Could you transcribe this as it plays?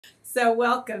So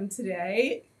welcome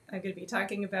today. I'm going to be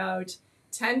talking about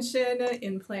tension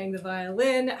in playing the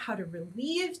violin, how to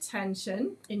relieve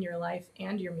tension in your life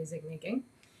and your music making,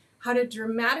 how to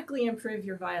dramatically improve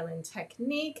your violin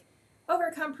technique,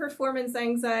 overcome performance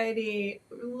anxiety,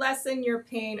 lessen your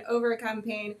pain, overcome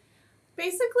pain,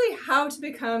 basically how to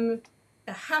become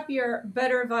a happier,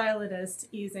 better violinist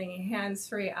using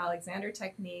hands-free Alexander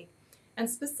technique, and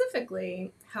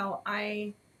specifically how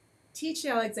I teach the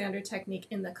Alexander technique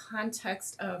in the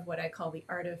context of what I call the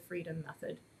art of freedom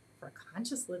method for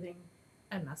conscious living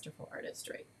and masterful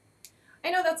artistry.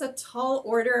 I know that's a tall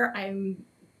order. I'm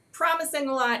promising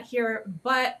a lot here,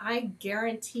 but I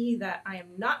guarantee that I am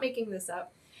not making this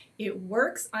up. It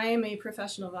works. I am a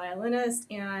professional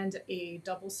violinist and a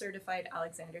double certified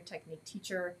Alexander technique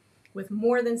teacher with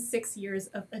more than 6 years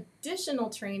of additional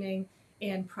training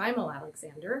in Primal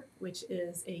Alexander, which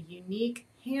is a unique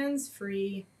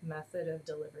hands-free method of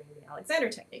delivering the Alexander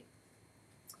technique.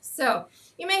 So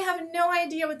you may have no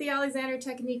idea what the Alexander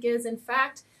technique is. In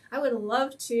fact, I would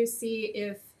love to see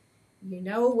if you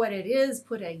know what it is.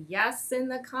 Put a yes in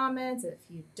the comments. If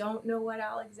you don't know what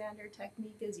Alexander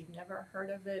technique is, you've never heard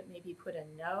of it, maybe put a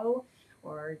no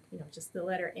or just the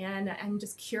letter N. I'm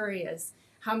just curious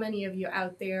how many of you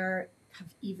out there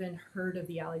have even heard of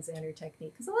the Alexander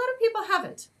technique, because a lot of people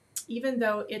haven't, even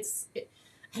though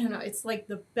I don't know, it's like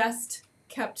the best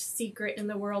kept secret in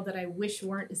the world that I wish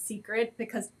weren't a secret,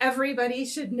 because everybody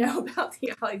should know about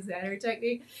the Alexander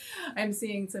technique. I'm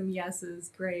seeing some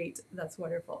yeses. Great. That's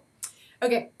wonderful.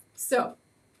 Okay, so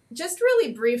just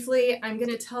really briefly, I'm going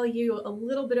to tell you a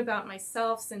little bit about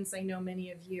myself, since I know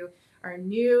many of you are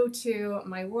new to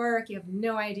my work. You have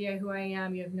no idea who I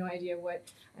am. You have no idea what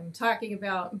I'm talking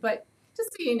about. But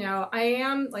just so you know, I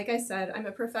am, like I said, I'm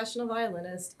a professional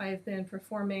violinist. I've been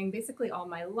performing basically all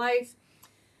my life.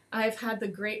 I've had the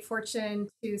great fortune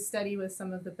to study with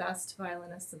some of the best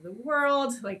violinists of the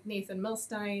world, like Nathan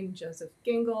Milstein, Josef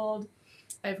Gingold.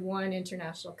 I've won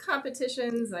international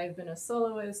competitions. I've been a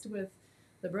soloist with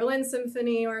the Berlin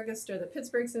Symphony Orchestra, the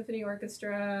Pittsburgh Symphony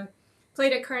Orchestra,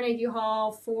 played at Carnegie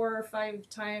Hall 4 or 5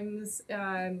 times.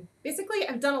 Basically,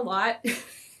 I've done a lot.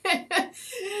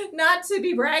 Not to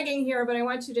be bragging here, but I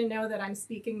want you to know that I'm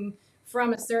speaking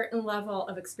from a certain level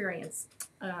of experience.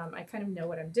 I kind of know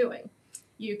what I'm doing.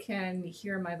 You can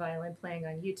hear my violin playing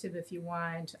on YouTube if you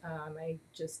want. I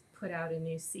just put out a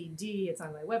new CD. It's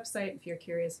on my website if you're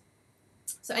curious.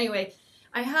 So anyway,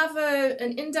 I have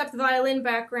an in-depth violin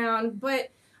background,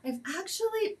 but I've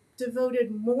actually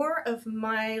devoted more of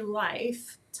my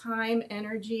life, time,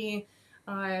 energy,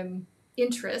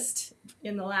 interest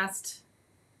in the last,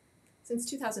 since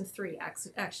 2003,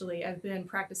 actually, I've been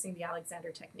practicing the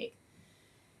Alexander technique.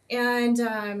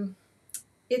 And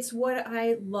it's what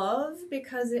I love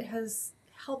because it has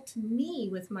helped me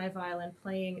with my violin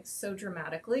playing so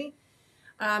dramatically.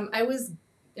 I was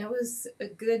a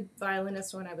good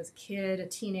violinist when I was a kid, a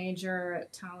teenager,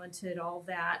 talented, all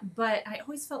that. But I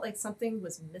always felt like something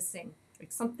was missing,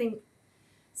 like something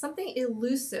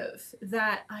elusive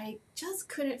that I just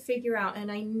couldn't figure out.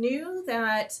 And I knew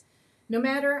that no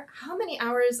matter how many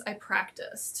hours I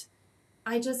practiced,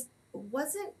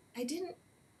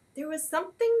 there was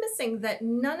something missing that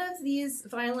none of these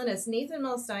violinists, Nathan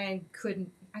Milstein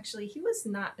couldn't, actually, he was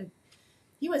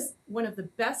one of the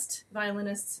best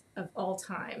violinists of all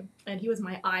time, and he was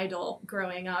my idol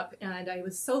growing up, and I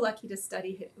was so lucky to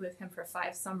study with him for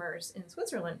 5 summers in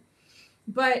Switzerland.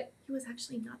 But he was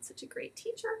actually not such a great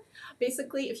teacher.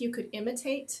 Basically, if you could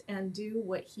imitate and do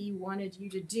what he wanted you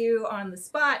to do on the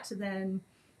spot, then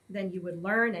you would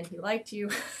learn, and he liked you.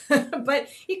 But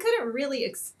he couldn't really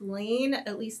explain,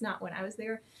 at least not when I was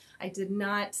there. I did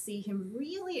not see him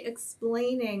really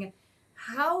explaining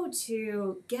how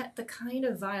to get the kind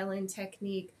of violin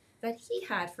technique that he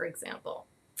had, for example.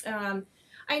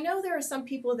 I know there are some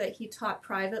people that he taught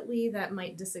privately that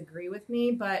might disagree with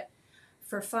me, but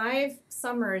for 5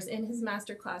 summers in his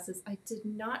master classes, I did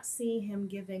not see him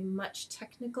giving much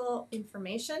technical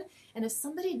information. And if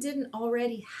somebody didn't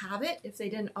already have it, if they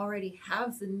didn't already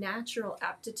have the natural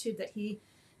aptitude that he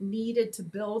needed to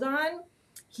build on,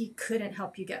 he couldn't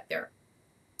help you get there.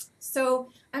 So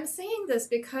I'm saying this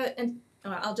because, and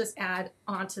I'll just add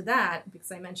on to that,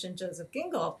 because I mentioned Josef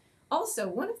Gingold. Also,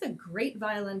 one of the great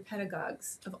violin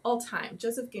pedagogues of all time,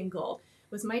 Josef Gingold,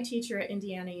 was my teacher at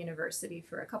Indiana University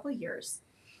for a couple of years.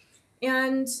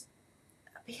 And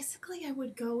basically, I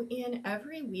would go in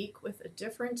every week with a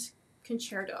different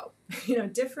concerto,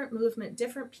 different movement,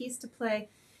 different piece to play.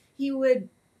 He would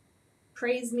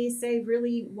praise me, say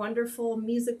really wonderful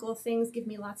musical things, give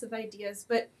me lots of ideas,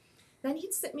 but then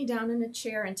he'd sit me down in a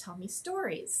chair and tell me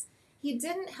stories. He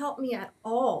didn't help me at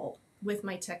all with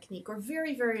my technique, or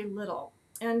very, very little.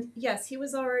 And yes, he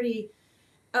was already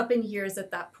up in years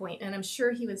at that point, and I'm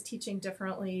sure he was teaching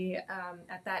differently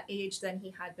at that age than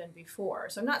he had been before.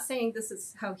 So I'm not saying this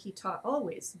is how he taught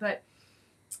always, but,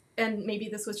 and maybe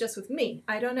this was just with me,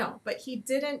 I don't know, but he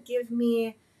didn't give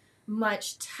me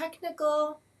much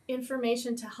technical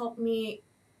information to help me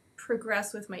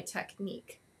progress with my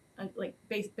technique, like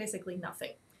basically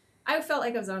nothing. I felt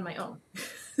like I was on my own.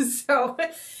 So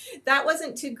that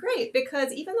wasn't too great,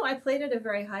 because even though I played at a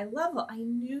very high level, I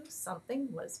knew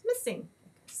something was missing,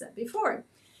 like I said before.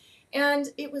 And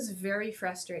it was very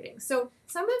frustrating. So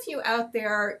some of you out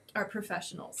there are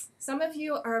professionals. Some of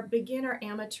you are beginner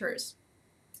amateurs.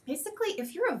 Basically,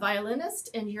 if you're a violinist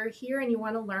and you're here and you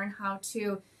want to learn how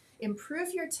to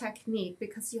improve your technique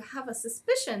because you have a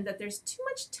suspicion that there's too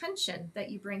much tension that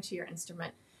you bring to your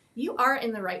instrument, you are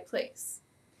in the right place.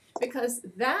 Because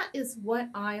that is what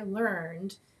I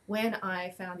learned when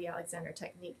I found the Alexander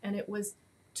technique. And it was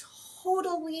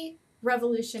totally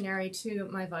revolutionary to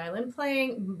my violin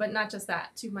playing, but not just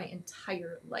that, to my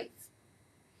entire life.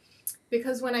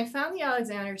 Because when I found the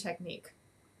Alexander technique,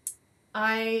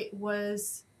 it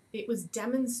was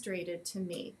demonstrated to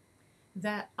me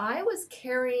that I was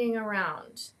carrying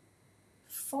around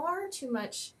far too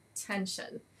much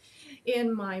tension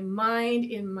in my mind,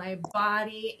 in my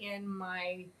body, in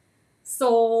my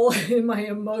soul, in my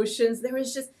emotions. There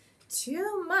was just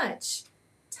too much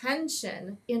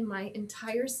tension in my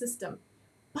entire system.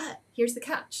 But here's the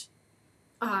catch.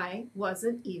 I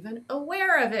wasn't even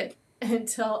aware of it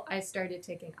until I started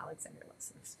taking Alexander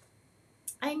lessons.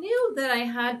 I knew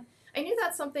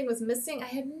that something was missing. I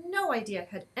had no idea it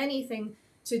had anything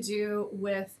to do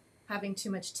with having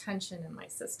too much tension in my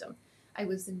system. I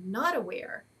was not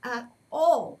aware at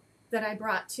all that I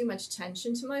brought too much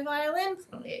tension to my violin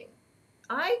playing.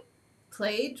 I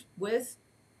played with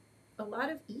a lot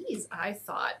of ease, I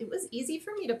thought. It was easy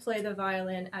for me to play the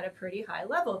violin at a pretty high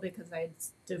level because I had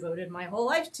devoted my whole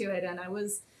life to it, and I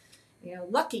was,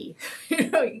 lucky.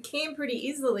 It came pretty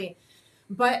easily.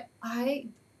 But I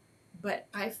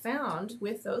found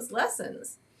with those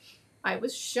lessons, I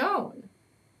was shown.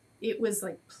 It was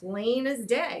like plain as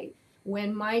day.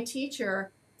 When my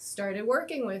teacher started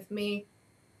working with me,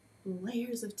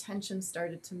 layers of tension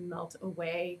started to melt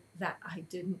away that I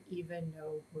didn't even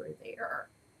know were there.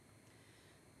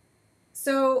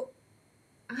 So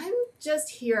I'm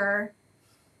here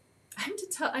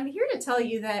to tell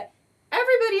you that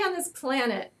everybody on this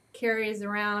planet carries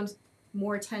around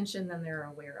more tension than they're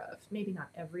aware of. Maybe not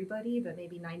everybody, but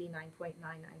maybe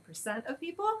 99.99% of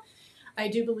people. I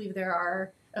do believe there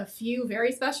are a few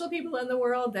very special people in the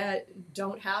world that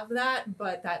don't have that,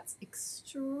 but that's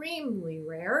extremely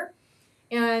rare.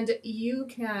 And you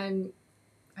can,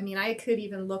 I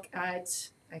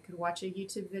could watch a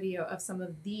YouTube video of some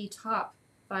of the top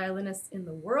violinists in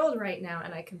the world right now,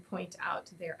 and I can point out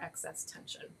their excess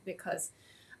tension because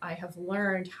I have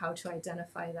learned how to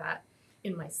identify that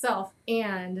in myself,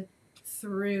 and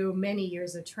through many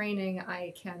years of training,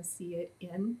 I can see it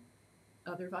in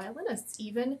other violinists,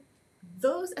 even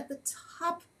those at the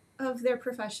top of their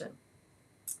profession.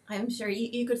 I'm sure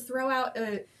you could throw out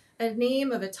a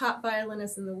name of a top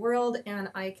violinist in the world, and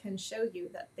I can show you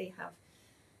that they have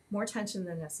more tension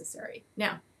than necessary.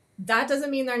 Now, that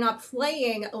doesn't mean they're not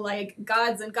playing like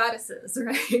gods and goddesses,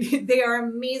 right? They are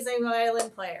amazing violin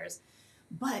players.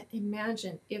 But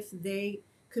imagine if they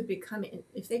could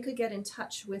get in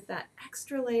touch with that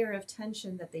extra layer of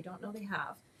tension that they don't know they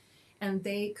have, and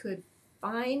they could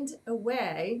find a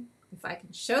way, if I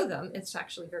can show them, it's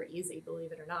actually very easy,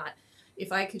 believe it or not,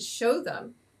 if I could show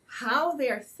them how they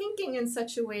are thinking in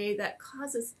such a way that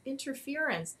causes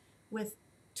interference with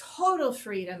total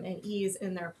freedom and ease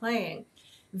in their playing,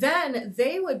 then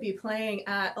they would be playing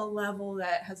at a level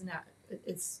that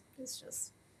it's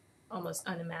just almost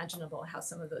unimaginable how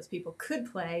some of those people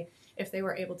could play if they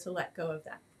were able to let go of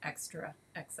that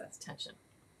excess tension.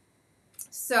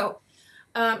 So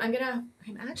I'm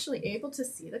actually able to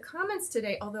see the comments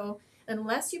today, although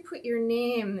unless you put your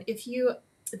name,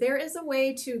 there is a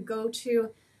way to go to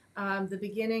the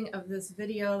beginning of this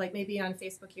video, like maybe on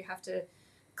Facebook you have to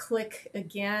click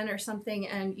again or something,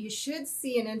 and you should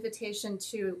see an invitation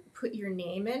to put your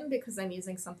name in, because I'm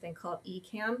using something called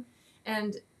eCam,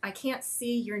 and I can't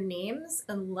see your names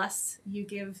unless you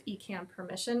give eCam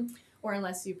permission or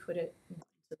unless you put it into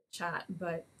the chat.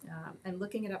 But I'm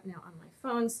looking it up now on my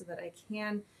phone so that I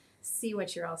can see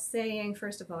what you're all saying.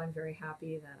 First of all, I'm very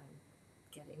happy that I'm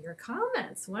getting your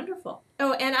comments. Wonderful.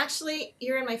 Oh, and actually,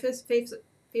 you're in my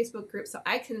Facebook group so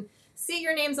I can see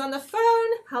your names on the phone.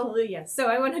 Hallelujah. So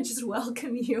I want to just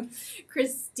welcome you,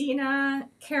 Christina,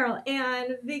 Carol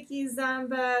Ann, Vicky,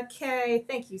 Zamba, Kay.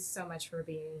 Thank you so much for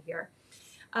being here.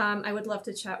 I would love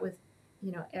to chat with,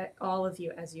 all of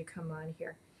you as you come on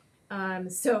here.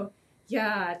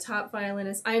 Yeah, top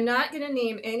violinist. I'm not going to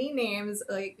name any names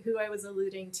like who I was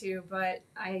alluding to, but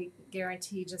I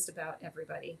guarantee just about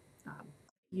everybody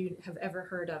you have ever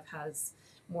heard of has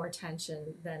more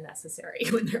tension than necessary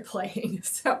when they're playing.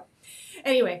 So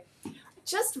anyway,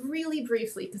 just really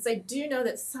briefly, because I do know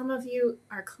that some of you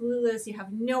are clueless, you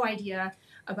have no idea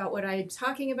about what I'm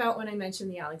talking about when I mention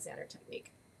the Alexander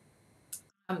technique.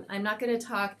 I'm not going to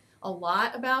talk a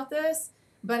lot about this,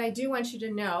 but I do want you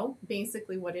to know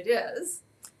basically what it is.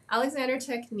 Alexander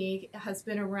technique has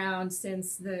been around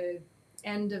since the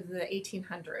end of the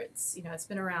 1800s. It's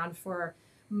been around for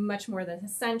much more than a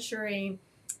century.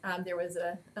 There was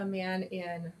a man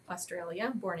in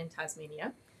Australia, born in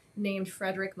Tasmania, named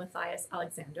Frederick Matthias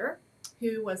Alexander,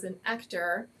 who was an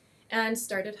actor and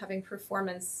started having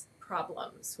performance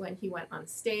problems when he went on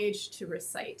stage to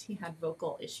recite. He had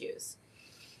vocal issues.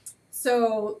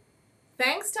 So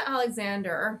thanks to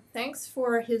Alexander, thanks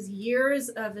for his years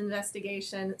of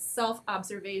investigation,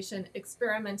 self-observation,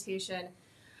 experimentation,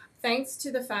 thanks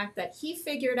to the fact that he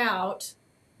figured out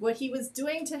what he was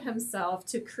doing to himself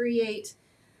to create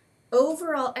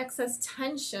overall excess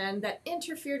tension that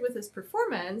interfered with his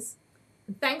performance,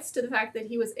 and thanks to the fact that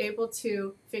he was able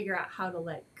to figure out how to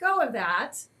let go of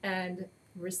that and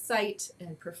recite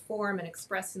and perform and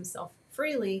express himself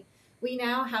freely, we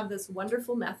now have this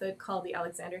wonderful method called the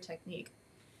Alexander technique,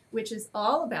 which is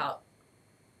all about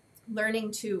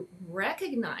learning to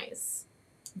recognize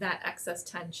that excess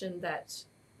tension that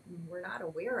we're not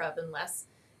aware of unless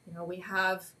we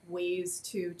have ways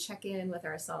to check in with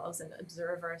ourselves and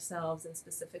observe ourselves in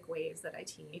specific ways that I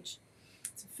teach.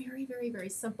 It's very, very, very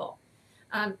simple.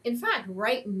 In fact,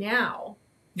 right now,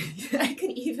 I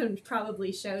can even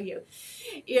probably show you.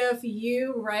 If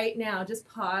you right now just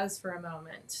pause for a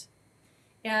moment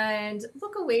and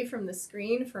look away from the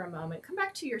screen for a moment, come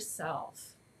back to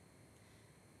yourself.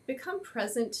 Become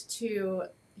present to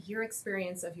your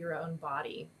experience of your own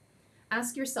body.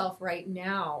 Ask yourself right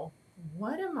now,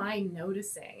 what am I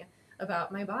noticing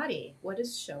about my body? What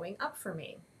is showing up for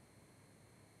me?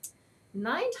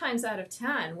 9 times out of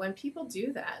 10, when people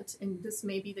do that, and this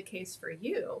may be the case for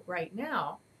you right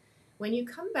now, when you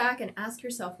come back and ask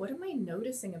yourself, what am I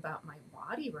noticing about my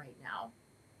body right now?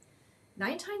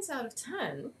 9 times out of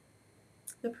 10,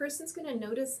 the person's going to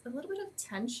notice a little bit of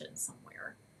tension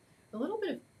somewhere, a little bit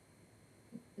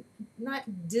of,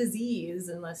 not disease,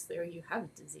 unless you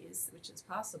have disease, which is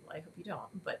possible. I hope you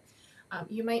don't, but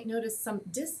you might notice some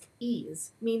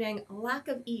dis-ease, meaning lack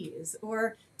of ease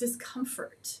or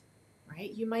discomfort, right?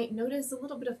 You might notice a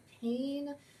little bit of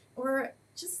pain or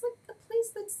just like a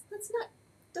place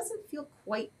doesn't feel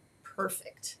quite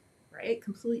perfect, right?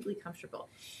 Completely comfortable.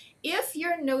 If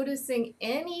you're noticing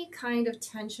any kind of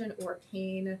tension or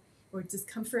pain or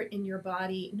discomfort in your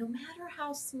body, no matter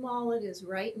how small it is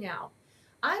right now,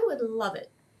 I would love it.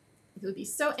 It would be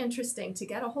so interesting to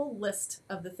get a whole list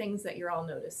of the things that you're all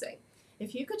noticing.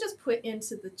 If you could just put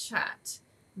into the chat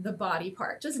the body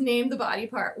part, just name the body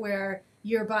part where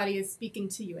your body is speaking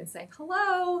to you and saying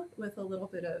hello with a little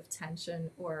bit of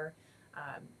tension or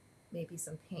maybe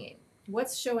some pain.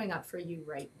 What's showing up for you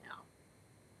right now?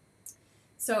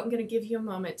 So I'm going to give you a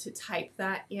moment to type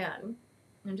that in.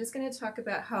 I'm just going to talk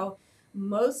about how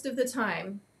most of the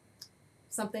time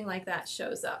something like that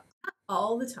shows up. Not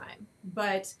all the time,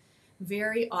 but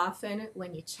very often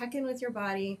when you check in with your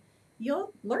body,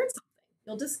 you'll learn something.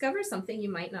 You'll discover something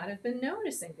you might not have been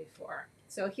noticing before.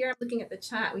 So here I'm looking at the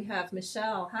chat. We have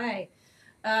Michelle. Hi.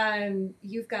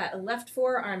 You've got a left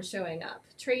forearm showing up.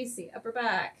 Tracy, upper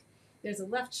back. There's a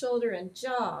left shoulder and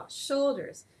jaw,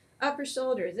 shoulders, upper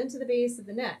shoulders into the base of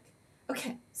the neck.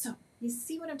 Okay, so you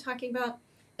see what I'm talking about?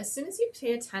 As soon as you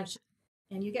pay attention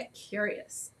and you get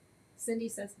curious, Cindy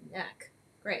says neck.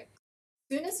 Great.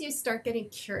 As soon as you start getting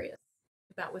curious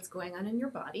about what's going on in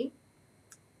your body,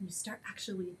 you start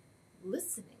actually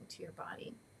listening to your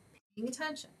body, paying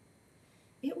attention,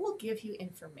 it will give you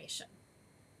information.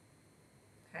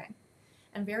 Okay?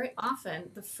 And very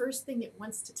often, the first thing it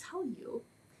wants to tell you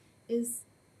is,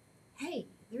 hey,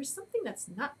 there's something that's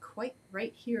not quite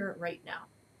right here, right now.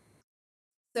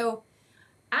 So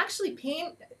actually,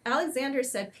 pain, Alexander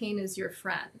said pain is your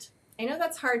friend. I know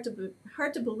that's hard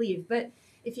to believe, but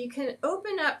if you can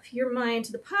open up your mind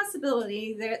to the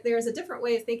possibility that there's a different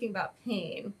way of thinking about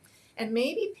pain, and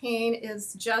maybe pain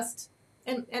is just,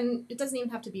 and it doesn't even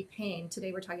have to be pain.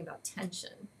 Today we're talking about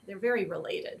tension. They're very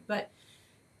related, but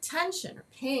Tension or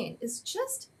pain is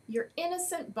just your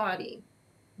innocent body.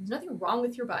 There's nothing wrong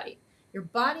with your body. Your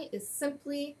body is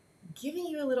simply giving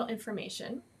you a little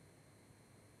information,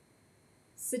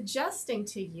 suggesting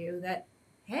to you that,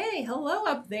 hey, hello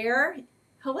up there.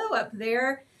 Hello up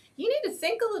there. You need to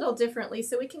think a little differently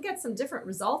so we can get some different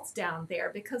results down there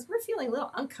because we're feeling a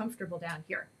little uncomfortable down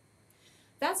here.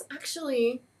 That's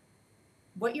actually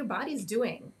what your body's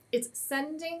doing. It's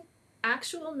sending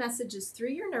actual messages through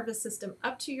your nervous system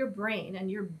up to your brain, and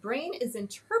your brain is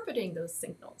interpreting those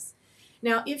signals.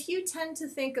 Now, if you tend to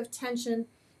think of tension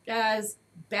as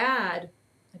bad,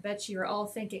 I bet you're all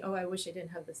thinking, oh, I wish I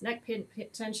didn't have this neck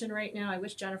tension right now. I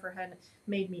wish Jennifer hadn't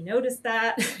made me notice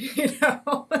that.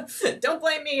 Don't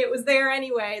blame me. It was there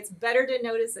anyway. It's better to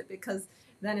notice it because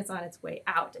then it's on its way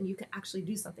out and you can actually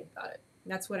do something about it.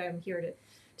 And that's what I'm here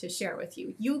to share with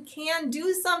you. You can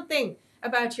do something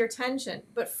about your tension,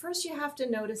 but first you have to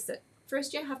notice it.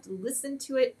 First you have to listen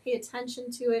to it, pay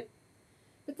attention to it,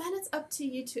 but then it's up to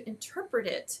you to interpret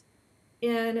it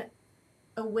in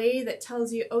a way that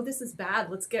tells you, oh, this is bad,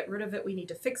 let's get rid of it, we need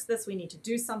to fix this, we need to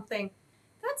do something.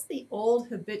 That's the old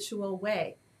habitual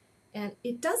way, and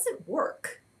it doesn't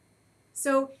work.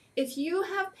 So if you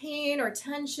have pain or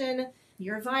tension,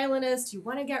 you're a violinist, you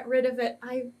want to get rid of it,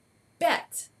 I'd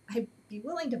be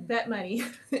willing to bet money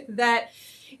that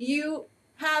you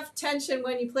have tension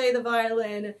when you play the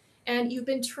violin, and you've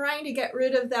been trying to get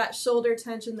rid of that shoulder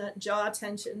tension, that jaw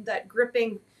tension, that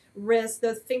gripping wrist,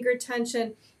 the finger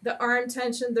tension, the arm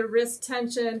tension, the wrist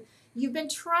tension. You've been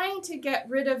trying to get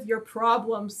rid of your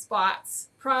problem spots,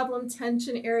 problem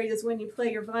tension areas when you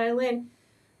play your violin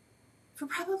for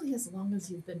probably as long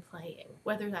as you've been playing,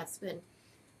 whether that's been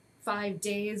 5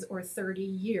 days or 30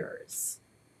 years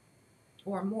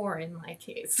or more in my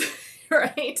case,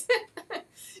 right?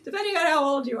 Depending on how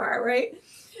old you are, right?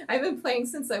 I've been playing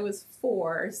since I was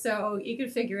 4, so you can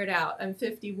figure it out. I'm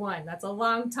 51. That's a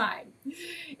long time.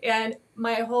 And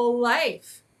my whole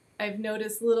life, I've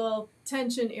noticed little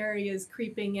tension areas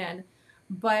creeping in,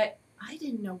 but I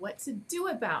didn't know what to do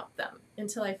about them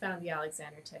until I found the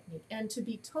Alexander technique. And to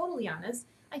be totally honest,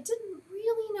 I didn't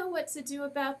really know what to do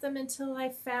about them until I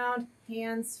found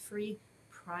hands-free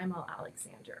Primal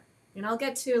Alexander. And I'll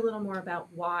get to a little more about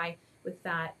why with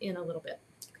that in a little bit,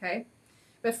 okay?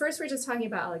 But first we're just talking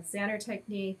about Alexander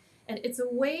technique, and it's a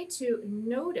way to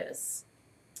notice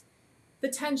the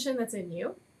tension that's in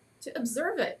you, to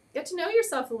observe it, get to know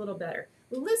yourself a little better,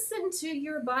 listen to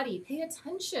your body, pay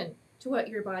attention to what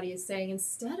your body is saying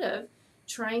instead of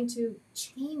trying to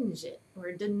change it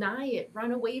or deny it,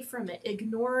 run away from it,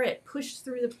 ignore it, push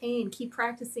through the pain, keep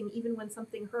practicing even when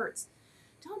something hurts.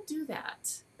 Don't do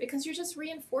that because you're just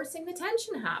reinforcing the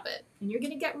tension habit, and you're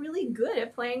going to get really good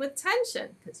at playing with tension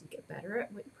because you get better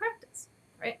at what you practice,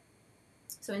 right?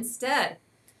 So instead,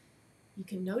 you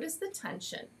can notice the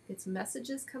tension. It's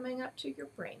messages coming up to your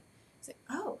brain. Say,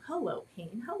 oh, hello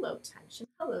pain, hello tension,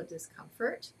 hello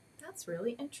discomfort. That's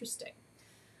really interesting.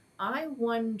 I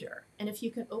wonder, and if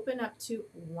you can open up to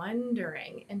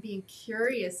wondering and being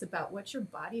curious about what your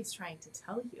body is trying to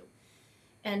tell you,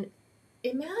 and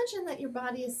imagine that your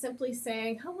body is simply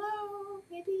saying, hello,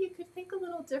 maybe you could think a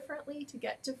little differently to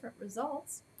get different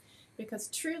results, because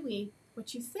truly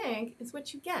what you think is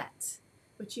what you get.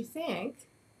 What you think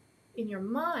in your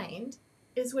mind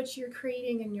is what you're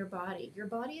creating in your body. Your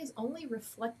body is only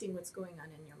reflecting what's going on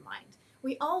in your mind.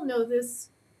 We all know this,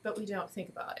 but we don't think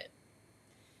about it.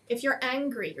 If you're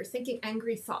angry, you're thinking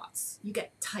angry thoughts, you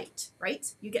get tight,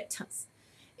 right? You get tense.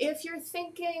 If you're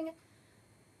thinking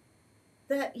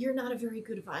that you're not a very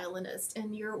good violinist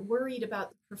and you're worried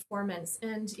about the performance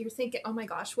and you're thinking, oh my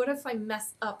gosh, what if I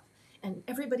mess up and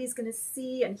everybody's going to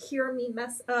see and hear me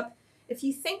mess up? If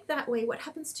you think that way, what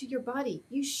happens to your body?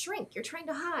 You shrink. You're trying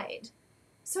to hide.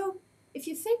 So if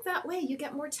you think that way, you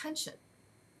get more tension.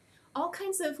 All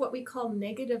kinds of what we call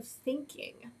negative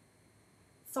thinking,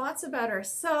 thoughts about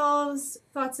ourselves,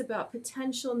 thoughts about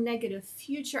potential negative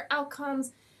future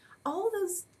outcomes, all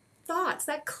those thoughts,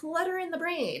 that clutter in the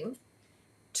brain,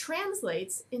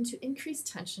 translates into increased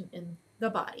tension in the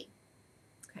body.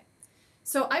 Okay,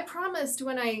 so I promised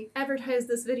when I advertised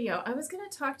this video, I was going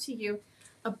to talk to you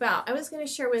about, I was going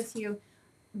to share with you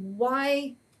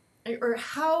why or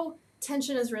how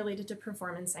tension is related to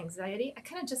performance anxiety. I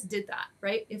kind of just did that,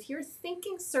 right? If you're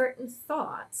thinking certain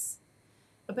thoughts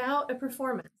about a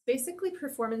performance, basically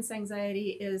performance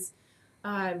anxiety is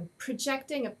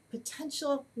projecting a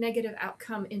potential negative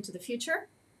outcome into the future.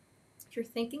 If you're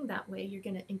thinking that way, you're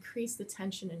going to increase the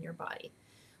tension in your body.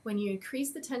 When you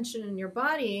increase the tension in your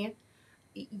body,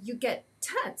 you get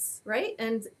tense, right?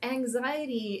 And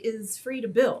anxiety is free to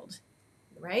build,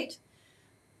 right?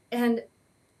 And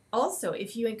Also,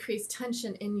 if you increase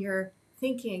tension in your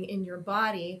thinking, in your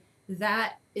body,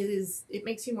 it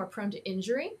makes you more prone to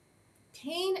injury.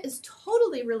 Pain is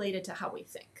totally related to how we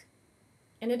think.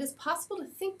 And it is possible to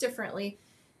think differently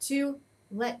to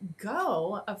let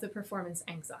go of the performance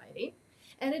anxiety.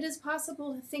 And it is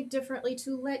possible to think differently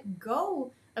to let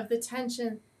go of the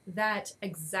tension that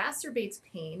exacerbates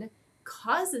pain,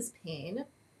 causes pain,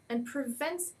 and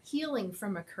prevents healing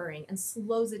from occurring and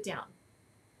slows it down.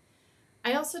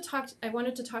 I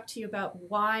wanted to talk to you about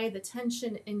why the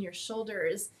tension in your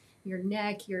shoulders, your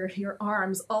neck, your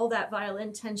arms, all that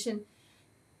violin tension,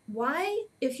 why,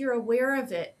 if you're aware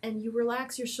of it and you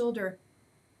relax your shoulder,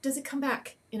 does it come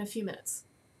back in a few minutes?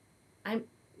 All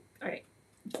right.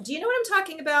 Do you know what I'm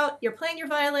talking about? You're playing your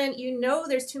violin, you know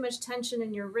there's too much tension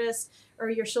in your wrist or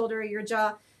your shoulder or your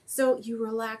jaw, so you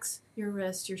relax your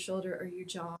wrist, your shoulder, or your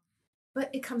jaw, but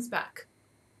it comes back.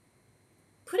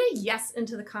 Put a yes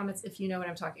into the comments if you know what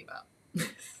I'm talking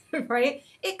about, right?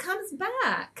 It comes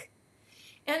back.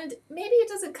 And maybe it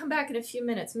doesn't come back in a few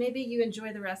minutes. Maybe you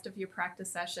enjoy the rest of your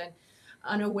practice session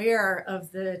unaware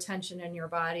of the tension in your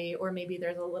body, or maybe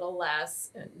there's a little less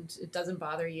and it doesn't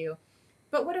bother you.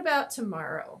 But what about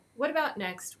tomorrow? What about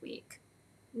next week?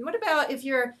 What about if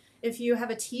you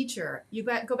have a teacher,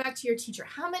 go back to your teacher.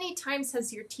 How many times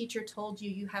has your teacher told you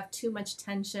you have too much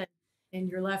tension in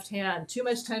your left hand, too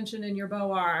much tension in your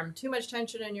bow arm, too much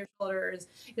tension in your shoulders,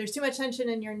 there's too much tension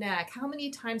in your neck? How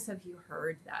many times have you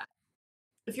heard that?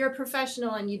 If you're a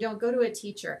professional and you don't go to a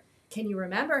teacher, can you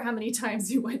remember how many times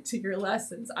you went to your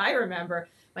lessons? I remember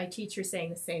my teacher saying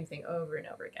the same thing over and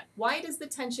over again. Why does the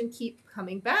tension keep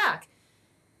coming back?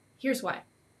 Here's why.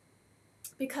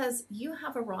 Because you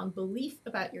have a wrong belief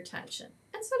about your tension,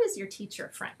 and so does your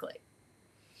teacher, frankly.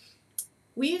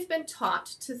 We've been taught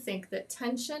to think that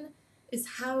tension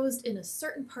is housed in a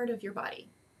certain part of your body.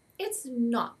 It's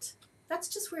not. That's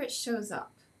just where it shows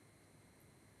up.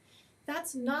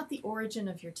 That's not the origin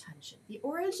of your tension. The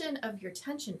origin of your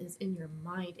tension is in your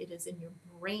mind. It is in your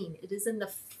brain. It is in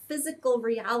the physical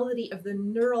reality of the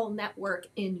neural network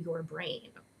in your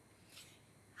brain.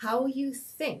 How you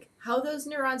think, how those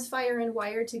neurons fire and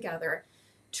wire together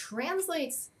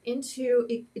translates into,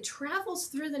 it travels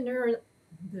through the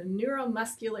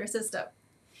neuromuscular system.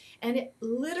 And it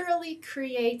literally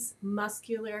creates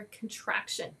muscular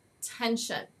contraction,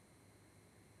 tension.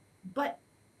 But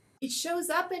it shows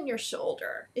up in your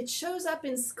shoulder. It shows up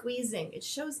in squeezing. It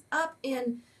shows up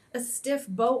in a stiff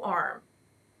bow arm.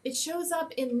 It shows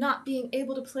up in not being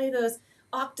able to play those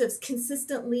octaves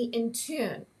consistently in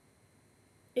tune.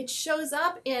 It shows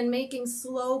up in making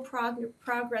slow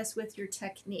progress with your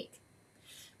technique.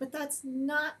 But that's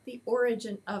not the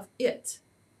origin of it.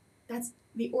 That's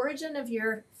the origin of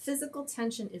your physical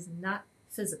tension is not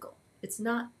physical. It's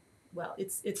not, well,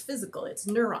 it's physical. It's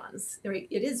neurons. Right?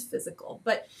 It is physical.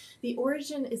 But the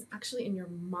origin is actually in your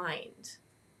mind.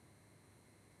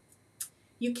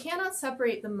 You cannot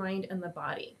separate the mind and the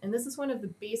body. And this is one of the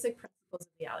basic principles of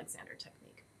the Alexander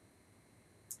technique.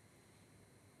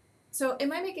 So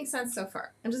am I making sense so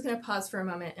far? I'm just going to pause for a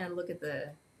moment and look at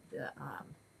the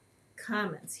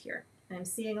comments here. I'm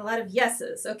seeing a lot of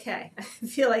yeses. Okay, I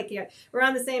feel like we're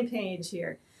on the same page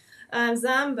here.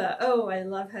 Zamba, oh, I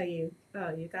love how you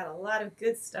got a lot of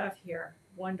good stuff here.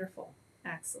 Wonderful,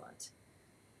 excellent,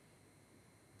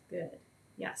 good.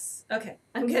 Yes, okay,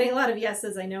 I'm getting a lot of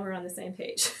yeses. I know we're on the same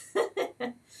page.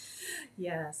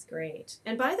 Yes, great.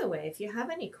 And by the way, if you have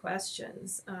any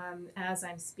questions as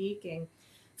I'm speaking,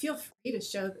 feel free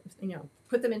to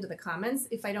put them into the comments.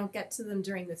 If I don't get to them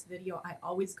during this video, I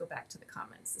always go back to the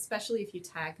comments, especially if you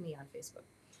tag me on Facebook.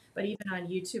 But even on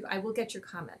YouTube, I will get your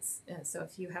comments. So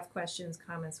if you have questions,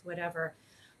 comments, whatever,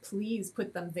 please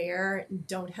put them there.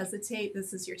 Don't hesitate.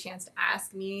 This is your chance to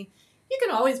ask me. You can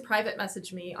always private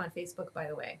message me on Facebook, by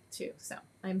the way, too. So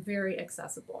I'm very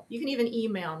accessible. You can even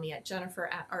email me at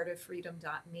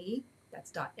jennifer@artoffreedom.me.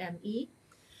 That's .me.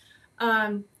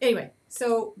 Anyway,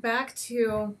 so back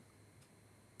to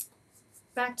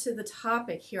the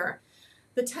topic here.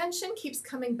 The tension keeps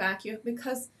coming back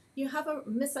because you have a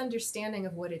misunderstanding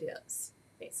of what it is,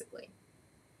 basically.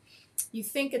 You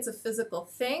think it's a physical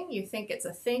thing. You think it's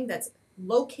a thing that's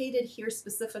located here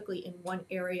specifically in one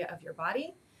area of your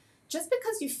body. Just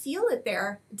because you feel it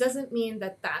there doesn't mean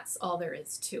that that's all there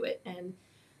is to it. And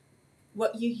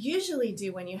what you usually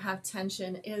do when you have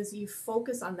tension is you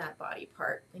focus on that body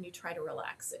part and you try to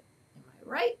relax it. Am I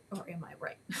right or am I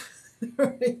right?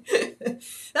 That's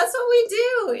what we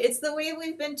do. It's the way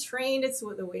we've been trained. It's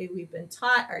the way we've been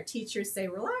taught. Our teachers say,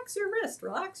 relax your wrist,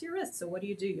 relax your wrist. So what do?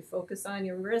 You focus on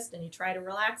your wrist and you try to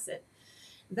relax it.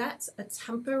 That's a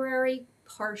temporary,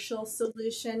 partial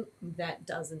solution that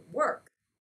doesn't work.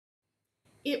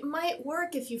 It might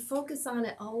work if you focus on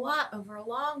it a lot over a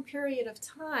long period of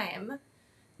time,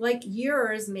 like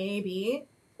years maybe,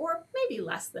 or maybe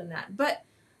less than that. But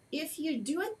if you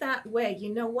do it that way,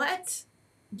 you know what?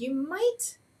 You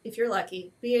might, if you're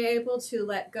lucky, be able to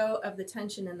let go of the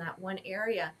tension in that one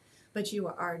area, but you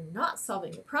are not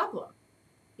solving the problem.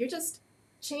 You're just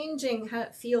changing how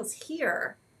it feels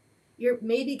here. You're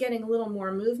maybe getting a little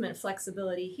more movement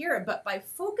flexibility here, but by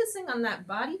focusing on that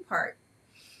body part,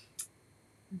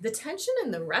 the tension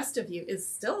in the rest of you is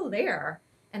still there.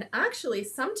 And actually,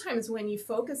 sometimes when you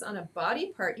focus on a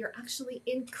body part, you're actually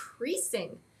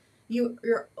increasing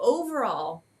your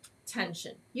overall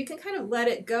tension. You can kind of let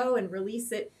it go and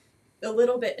release it a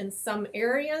little bit in some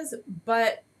areas,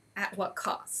 but at what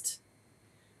cost?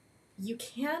 You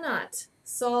cannot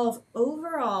solve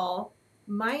overall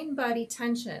mind-body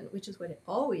tension, which is what it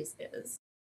always is,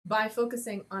 by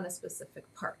focusing on a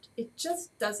specific part. It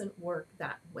just doesn't work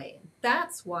that way. And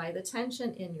that's why the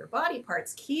tension in your body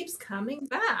parts keeps coming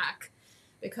back,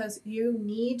 because you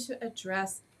need to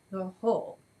address the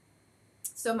whole.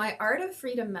 So my Art of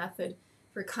Freedom method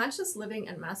for conscious living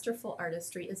and masterful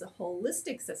artistry is a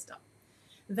holistic system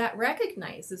that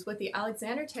recognizes what the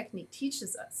Alexander technique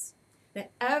teaches us,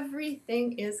 that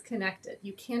everything is connected.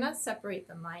 You cannot separate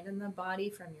the mind and the body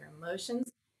from your emotions,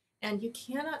 and you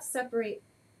cannot separate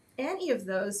any of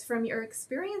those from your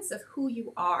experience of who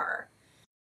you are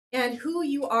and who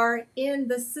you are in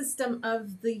the system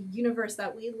of the universe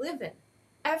that we live in.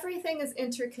 Everything is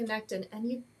interconnected, and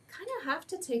you kind of have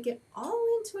to take it all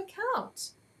into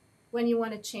account when you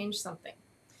want to change something.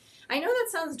 I know that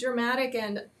sounds dramatic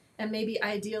and maybe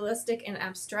idealistic and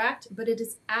abstract, but it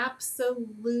is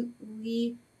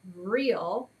absolutely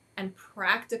real and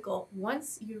practical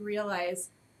once you realize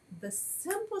the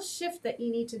simple shift that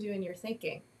you need to do in your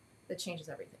thinking that changes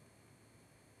everything.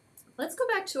 Let's go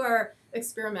back to our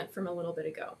experiment from a little bit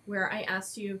ago, where I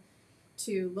asked you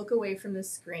to look away from the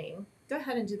screen. Go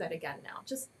ahead and do that again now.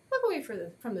 Just look away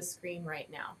from the screen right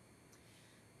now.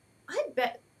 I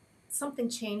bet something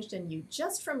changed in you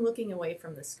just from looking away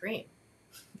from the screen.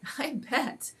 I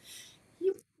bet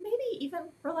you maybe even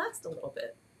relaxed a little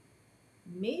bit.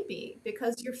 Maybe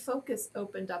because your focus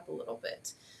opened up a little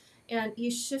bit and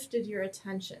you shifted your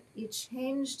attention. You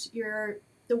changed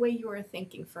the way you were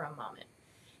thinking for a moment.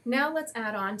 Now let's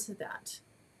add on to that.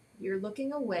 You're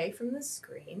looking away from the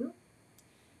screen.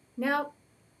 Now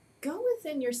go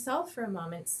within yourself for a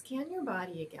moment, scan your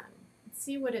body again, and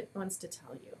see what it wants to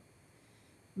tell you.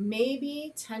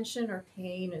 Maybe tension or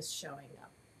pain is showing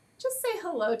up. Just say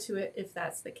hello to it if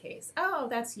that's the case. Oh,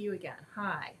 that's you again.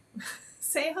 Hi.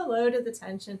 Say hello to the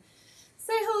tension.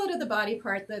 Say hello to the body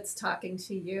part that's talking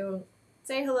to you.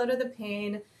 Say hello to the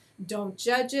pain. Don't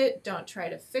judge it. Don't try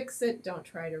to fix it. Don't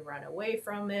try to run away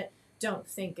from it. Don't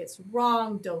think it's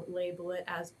wrong. Don't label it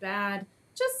as bad.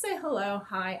 Just say hello.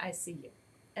 Hi, I see you.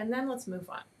 And then let's move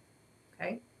on.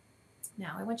 Okay?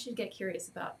 Now, I want you to get curious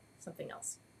about something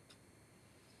else.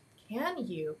 Can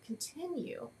you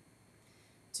continue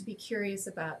to be curious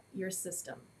about your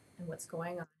system and what's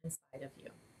going on inside of you?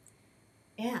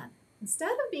 And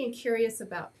instead of being curious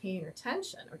about pain or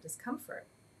tension or discomfort,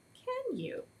 can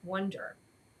you wonder,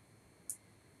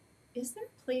 is there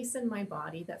a place in my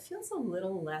body that feels a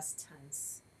little less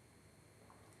tense,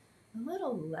 a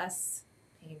little less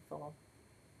painful,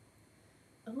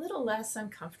 a little less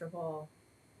uncomfortable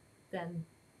than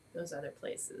those other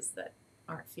places that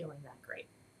aren't feeling that great?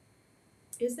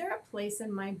 Is there a place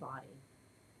in my body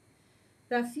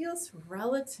that feels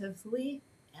relatively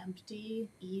empty,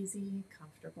 easy,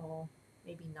 comfortable?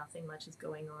 Maybe nothing much is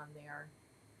going on there.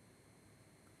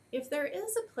 If there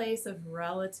is a place of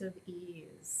relative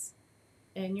ease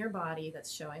in your body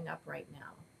that's showing up right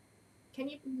now, can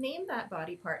you name that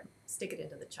body part? Stick it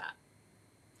into the chat.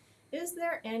 Is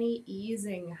there any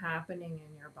easing happening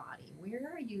in your body?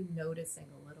 Where are you noticing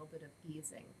a little bit of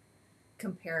easing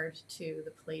compared to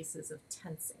the places of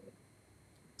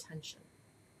tension?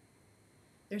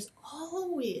 There's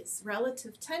always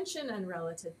relative tension and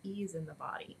relative ease in the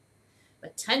body.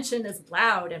 But tension is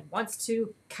loud and wants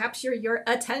to capture your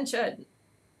attention.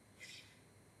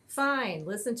 Fine,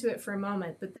 listen to it for a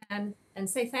moment, but then, and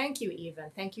say thank you even.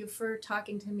 Thank you for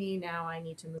talking to me. Now I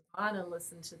need to move on and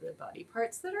listen to the body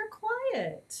parts that are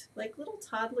quiet. Like little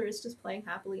toddlers just playing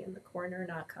happily in the corner,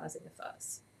 not causing a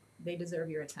fuss. They deserve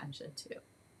your attention too.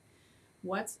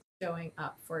 What's showing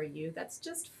up for you that's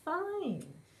just fine?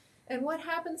 And what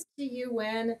happens to you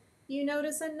when you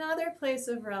notice another place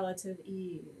of relative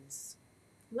ease?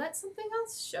 Let something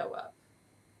else show up.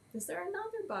 Is there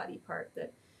another body part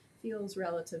that feels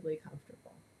relatively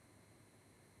comfortable?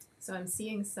 So I'm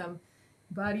seeing some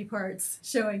body parts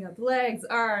showing up. Legs,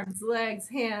 arms, legs,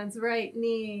 hands, right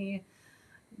knee.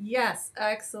 Yes,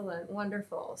 excellent,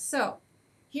 wonderful. So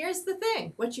here's the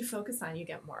thing. What you focus on, you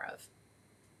get more of.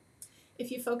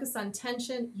 If you focus on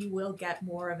tension, you will get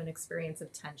more of an experience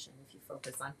of tension. If you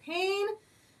focus on pain,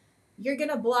 you're going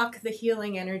to block the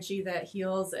healing energy that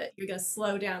heals it. You're going to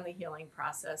slow down the healing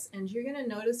process, and you're going to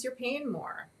notice your pain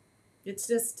more. It's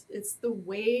the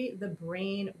way the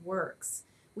brain works.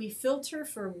 We filter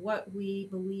for what we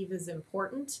believe is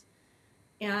important,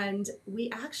 and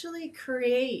we actually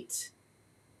create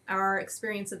our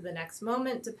experience of the next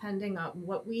moment depending on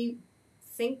what we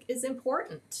think is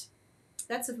important.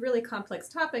 That's a really complex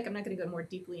topic. I'm not going to go more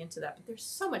deeply into that, but there's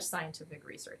so much scientific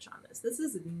research on this. This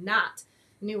is not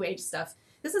New Age stuff.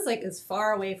 This is like as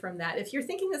far away from that. If you're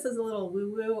thinking this is a little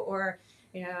woo-woo or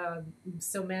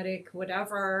somatic,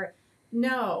 whatever,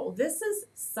 no, this is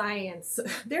science.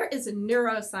 There is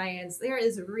neuroscience. There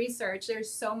is research. There's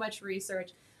so much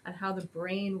research on how the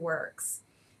brain works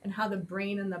and how the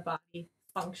brain and the body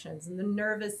functions and the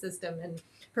nervous system and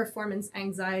performance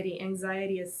anxiety.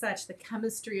 Anxiety is such, the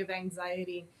chemistry of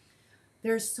anxiety.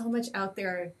 There's so much out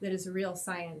there that is real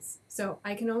science. So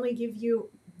I can only give you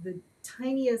the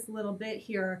tiniest little bit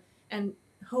here and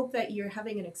hope that you're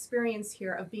having an experience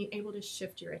here of being able to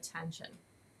shift your attention,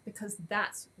 because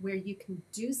that's where you can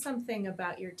do something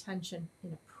about your tension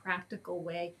in a practical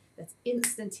way that's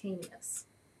instantaneous.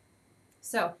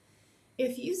 So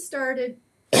if you started,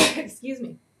 excuse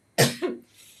me,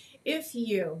 if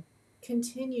you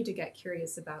continue to get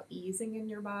curious about easing in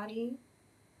your body,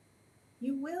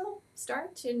 you will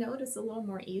start to notice a little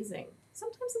more easing.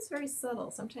 Sometimes it's very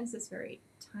subtle, sometimes it's very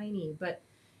tiny, but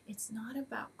it's not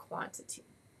about quantity.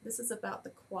 This is about the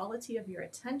quality of your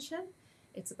attention.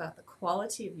 It's about the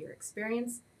quality of your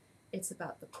experience. It's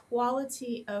about the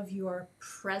quality of your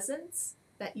presence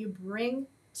that you bring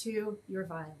to your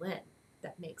violin.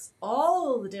 That makes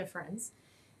all the difference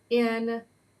in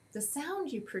the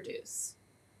sound you produce,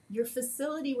 your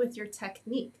facility with your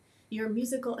technique, your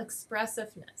musical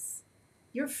expressiveness,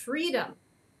 your freedom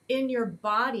in your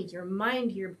body, your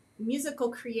mind, your musical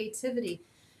creativity,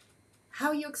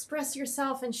 how you express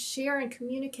yourself and share and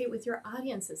communicate with your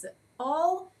audiences. It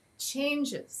all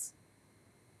changes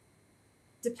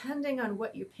depending on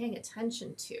what you're paying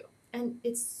attention to. And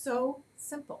it's so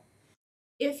simple.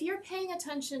 If you're paying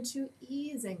attention to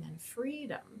easing and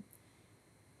freedom,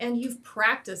 and you've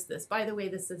practiced this, by the way,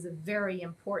 this is a very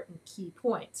important key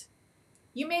point.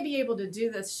 You may be able to do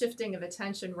this shifting of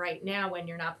attention right now when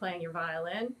you're not playing your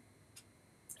violin.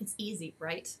 It's easy,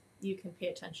 right? You can pay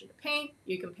attention to pain.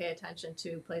 You can pay attention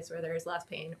to a place where there is less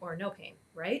pain or no pain,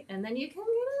 right? And then you can get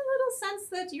a little sense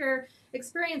that your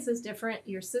experience is different.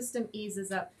 Your system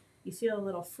eases up. You feel a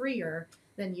little freer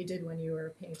than you did when you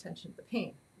were paying attention to the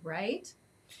pain, right?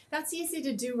 That's easy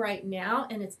to do right now,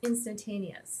 and it's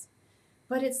instantaneous.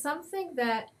 But it's something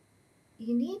that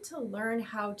you need to learn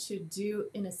how to do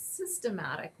in a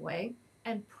systematic way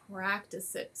and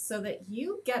practice it so that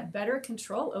you get better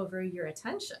control over your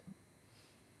attention.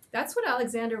 That's what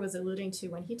Alexander was alluding to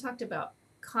when he talked about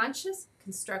conscious,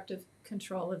 constructive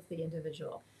control of the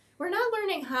individual. We're not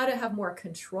learning how to have more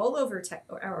control over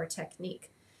our technique.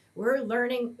 We're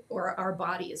learning our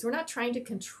bodies. We're not trying to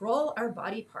control our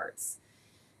body parts.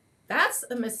 That's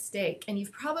a mistake, and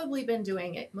you've probably been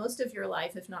doing it most of your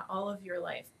life, if not all of your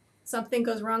life. Something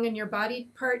goes wrong in your body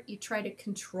part, you try to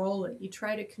control it. You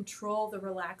try to control the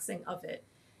relaxing of it.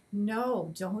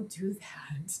 No, don't do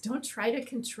that. Don't try to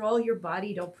control your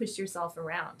body. Don't push yourself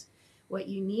around. What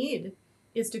you need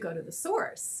is to go to the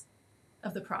source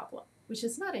of the problem, which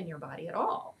is not in your body at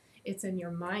all. It's in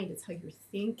your mind. It's how you're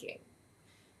thinking.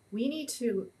 We need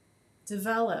to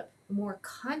develop more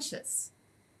conscious,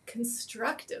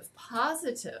 constructive,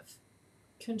 positive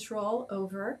control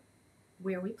over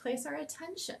where we place our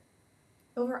attention,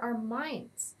 over our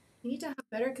minds. You need to have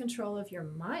better control of your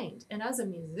mind. And as a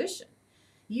musician,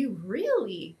 you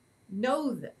really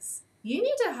know this. You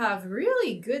need to have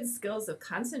really good skills of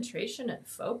concentration and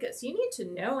focus. You need to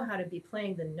know how to be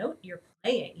playing the note you're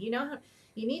playing.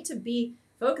 You need to be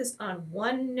focused on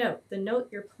one note, the note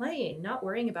you're playing, not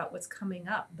worrying about what's coming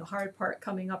up, the hard part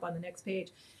coming up on the next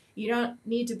page. You don't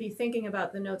need to be thinking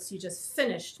about the notes you just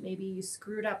finished. Maybe you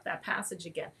screwed up that passage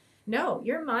again. No,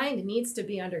 your mind needs to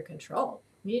be under control.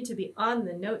 You need to be on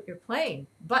the note you're playing,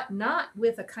 but not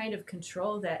with a kind of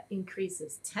control that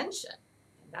increases tension.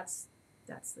 And that's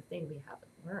the thing we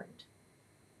haven't learned.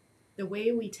 The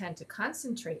way we tend to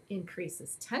concentrate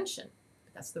increases tension,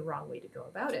 but that's the wrong way to go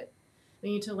about it.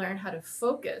 We need to learn how to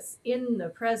focus in the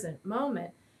present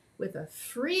moment with a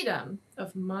freedom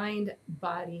of mind,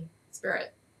 body,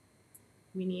 spirit.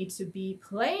 We need to be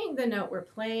playing the note we're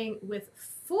playing with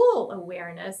full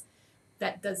awareness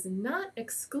that does not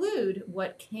exclude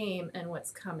what came and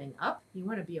what's coming up. You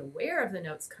want to be aware of the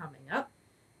notes coming up,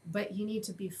 but you need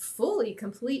to be fully,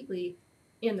 completely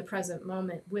in the present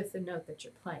moment with the note that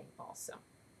you're playing also.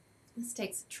 This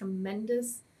takes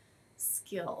tremendous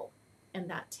skill, and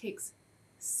that takes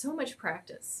so much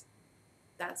practice.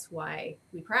 That's why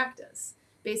we practice,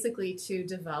 basically to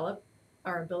develop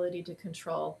our ability to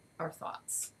control our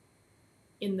thoughts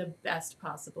in the best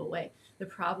possible way. The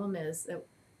problem is that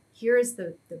here's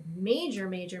the major,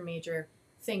 major, major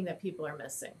thing that people are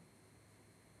missing.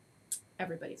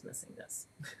 Everybody's missing this.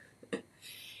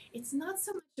 It's not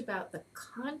so much about the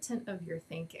content of your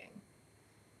thinking,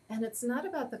 and it's not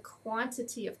about the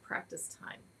quantity of practice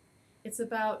time. It's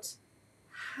about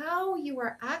how you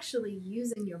are actually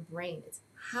using your brain. It's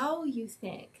how you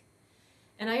think.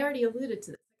 And I already alluded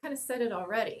to this. I kind of said it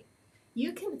already.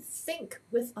 You can think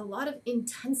with a lot of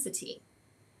intensity,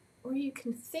 or you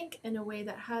can think in a way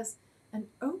that has an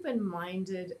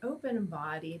open-minded,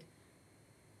 open-bodied,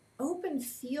 open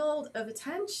field of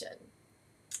attention.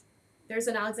 There's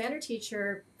an Alexander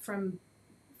teacher from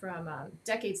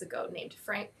decades ago named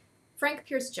Frank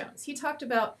Pierce Jones. He talked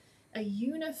about a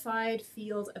unified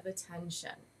field of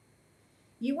attention.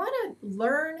 You want to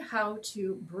learn how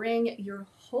to bring your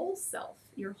whole self,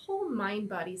 your whole mind,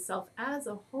 body, self as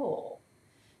a whole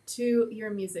to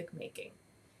your music making.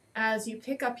 As you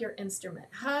pick up your instrument,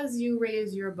 as you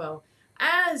raise your bow,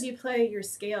 as you play your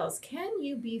scales, can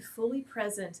you be fully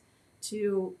present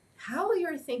to how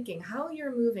you're thinking, how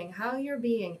you're moving, how you're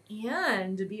being,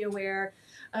 and be aware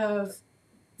of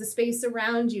the space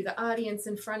around you, the audience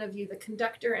in front of you, the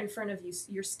conductor in front of you,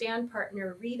 your stand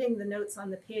partner reading the notes on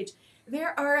the page.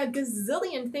 There are a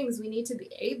gazillion things we need to be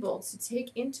able to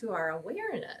take into our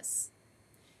awareness,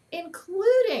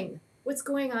 including what's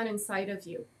going on inside of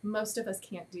you. Most of us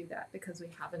can't do that because we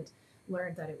haven't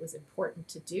learned that it was important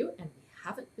to do, and we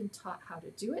haven't been taught how to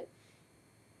do it.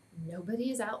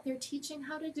 Nobody is out there teaching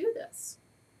how to do this.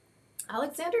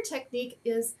 Alexander technique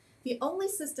is the only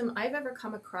system I've ever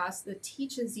come across that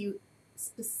teaches you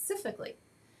specifically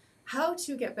how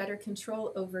to get better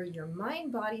control over your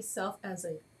mind, body, self as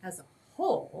a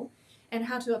whole, and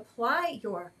how to apply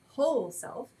your whole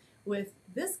self with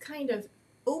this kind of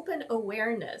open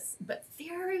awareness, but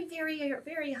very, very,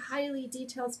 very highly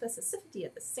detailed specificity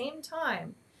at the same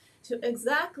time to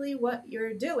exactly what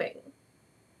you're doing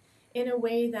in a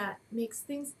way that makes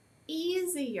things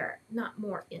easier, not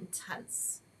more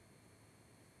intense.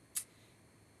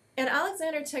 And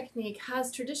Alexander technique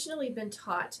has traditionally been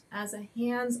taught as a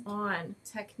hands-on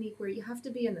technique where you have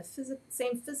to be in the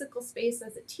same physical space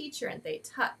as a teacher, and they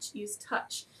use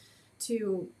touch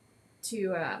to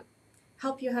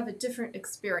help you have a different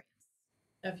experience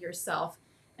of yourself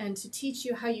and to teach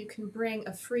you how you can bring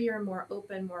a freer, more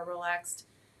open, more relaxed,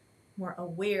 more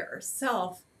aware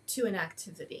self to an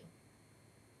activity.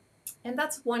 And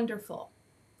that's wonderful.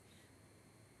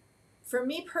 For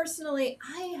me personally,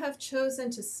 I have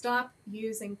chosen to stop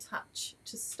using touch,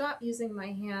 to stop using my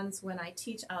hands when I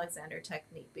teach Alexander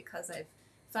technique, because I've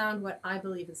found what I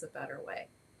believe is a better way.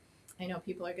 I know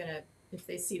people are going to, if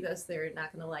they see this, they're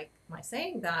not going to like my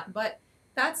saying that, but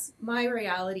that's my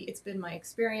reality. It's been my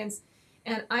experience.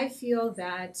 And I feel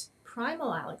that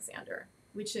Primal Alexander,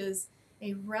 which is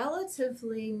a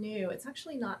relatively new, it's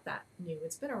actually not that new,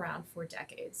 it's been around for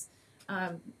decades.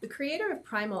 The creator of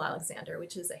Primal Alexander,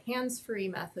 which is a hands-free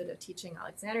method of teaching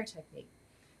Alexander technique,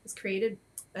 was created,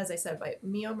 as I said, by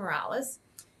Mio Morales.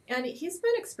 And he's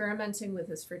been experimenting with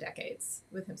this for decades,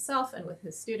 with himself and with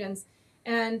his students.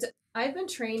 And I've been in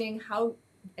training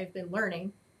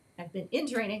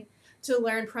to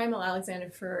learn Primal Alexander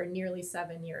for nearly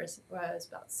 7 years. It was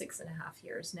about 6.5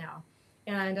 years now.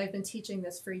 And I've been teaching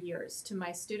this for years to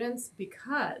my students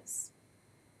because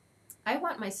I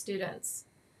want my students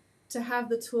to have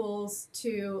the tools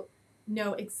to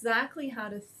know exactly how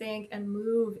to think and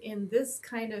move in this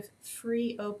kind of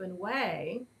free, open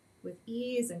way with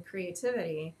ease and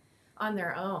creativity on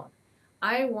their own.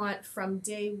 I want from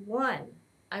day one,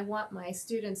 I want my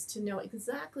students to know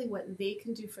exactly what they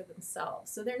can do for themselves.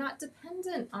 So they're not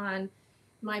dependent on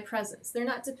my presence. They're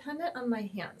not dependent on my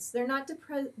hands. They're not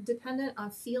dependent on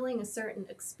feeling a certain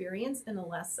experience in a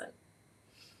lesson.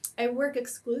 I work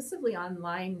exclusively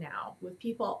online now with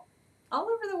people all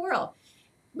over the world,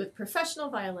 with professional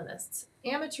violinists,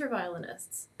 amateur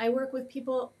violinists. I work with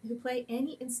people who play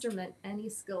any instrument, any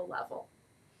skill level.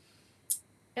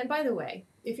 And by the way,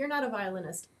 if you're not a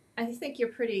violinist, I think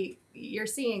you're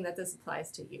seeing that this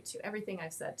applies to you too. Everything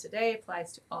I've said today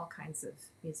applies to all kinds of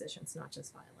musicians, not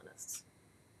just violinists.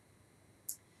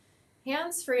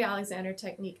 Hands-free Alexander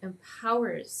technique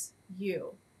empowers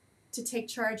you to take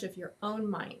charge of your own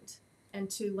mind and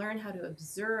to learn how to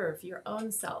observe your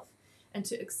own self and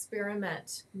to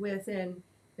experiment within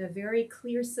a very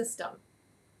clear system.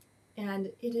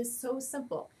 And it is so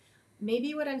simple.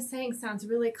 Maybe what I'm saying sounds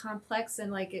really complex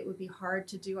and like it would be hard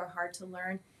to do or hard to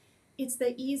learn. It's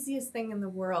the easiest thing in the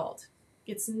world.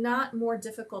 It's not more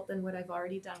difficult than what I've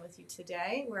already done with you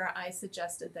today, where I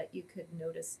suggested that you could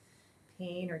notice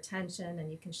pain or tension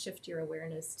and you can shift your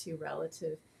awareness to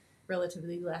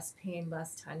relatively less pain,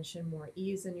 less tension, more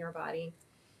ease in your body.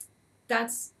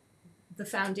 That's the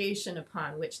foundation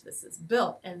upon which this is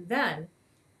built. And then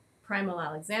Primal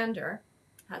Alexander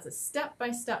has a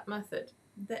step-by-step method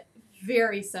that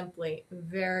very simply,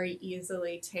 very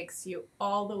easily takes you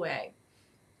all the way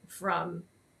from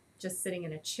just sitting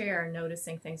in a chair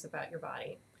noticing things about your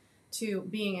body to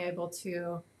being able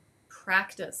to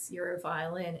practice your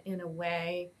violin in a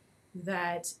way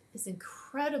that is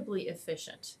incredibly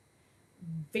efficient,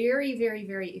 very, very,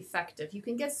 very effective. You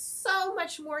can get so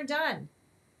much more done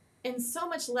in so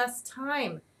much less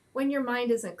time when your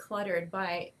mind isn't cluttered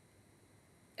by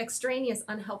extraneous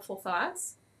unhelpful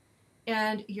thoughts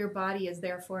and your body is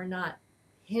therefore not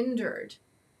hindered,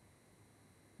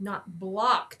 not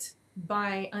blocked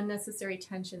by unnecessary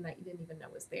tension that you didn't even know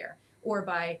was there, or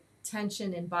by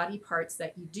tension in body parts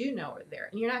that you do know are there.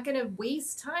 And you're not going to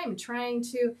waste time trying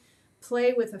to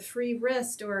play with a free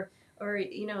wrist or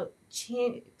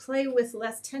play with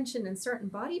less tension in certain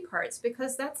body parts,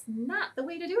 because that's not the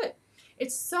way to do it.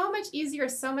 It's so much easier,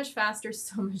 so much faster,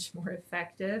 so much more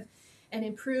effective, and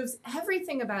improves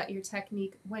everything about your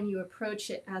technique when you approach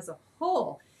it as a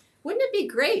whole. Wouldn't it be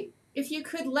great if you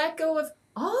could let go of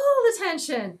all the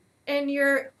tension in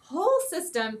your whole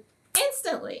system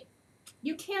instantly?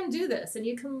 You can do this, and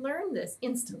you can learn this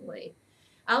instantly.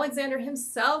 Alexander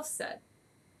himself said,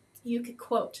 you could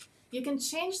quote, "You can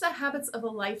change the habits of a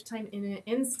lifetime in an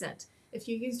instant if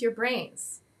you use your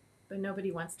brains, but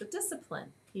nobody wants the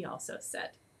discipline," he also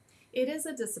said. It is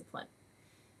a discipline.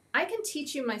 I can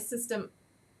teach you my system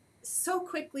so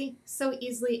quickly, so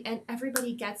easily, and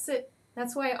everybody gets it.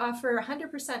 That's why I offer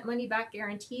 100% money-back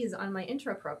guarantees on my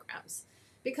intro programs,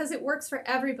 because it works for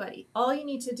everybody. All you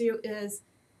need to do is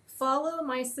follow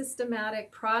my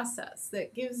systematic process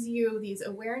that gives you these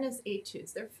awareness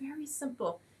etudes. They're very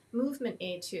simple movement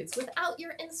etudes without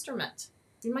your instrument.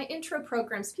 In my intro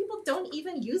programs, people don't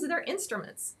even use their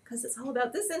instruments because it's all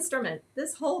about this instrument,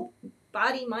 this whole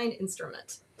body-mind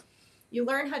instrument. You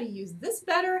learn how to use this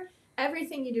better.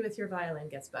 Everything you do with your violin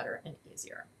gets better and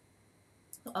easier.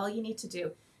 All you need to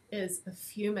do is a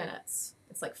few minutes.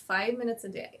 It's like 5 minutes a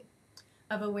day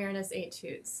of awareness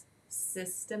etudes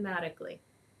systematically,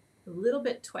 a little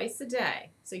bit twice a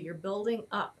day. So you're building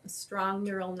up a strong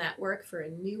neural network for a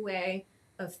new way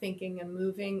of thinking and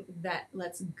moving that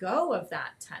lets go of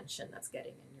that tension that's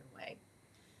getting in your way.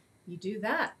 You do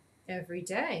that every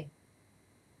day.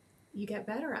 You get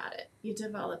better at it. You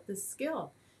develop this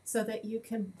skill so that you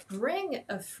can bring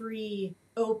a free,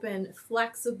 open,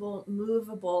 flexible,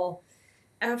 movable,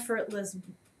 effortless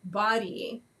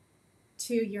body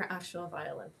to your actual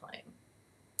violin playing.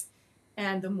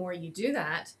 And the more you do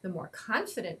that, the more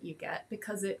confident you get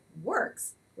because it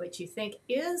works. What you think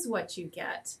is what you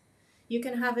get. You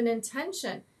can have an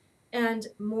intention, and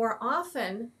more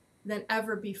often than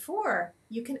ever before,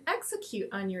 you can execute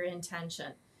on your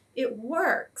intention. It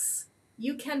works.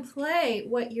 You can play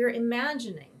what you're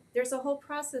imagining. There's a whole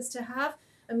process to have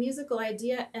a musical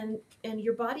idea, and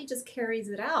your body just carries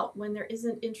it out when there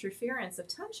isn't interference of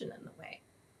tension in the way.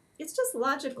 It's just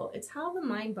logical. It's how the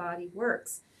mind-body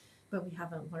works, but we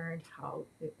haven't learned how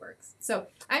it works. So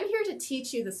I'm here to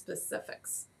teach you the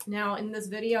specifics. Now, in this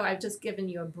video, I've just given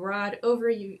you a broad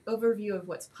overview of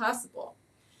what's possible.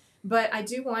 But I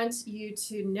do want you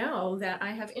to know that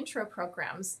I have intro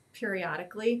programs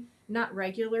periodically, not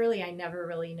regularly. I never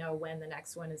really know when the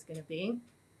next one is going to be.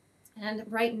 And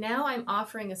right now I'm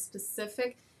offering a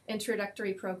specific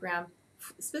introductory program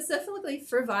specifically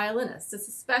for violinists. It's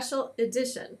a special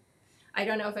edition. I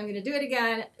don't know if I'm going to do it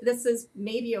again. This is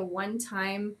maybe a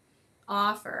one-time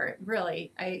offer.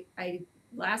 Really,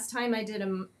 last time I did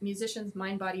a musician's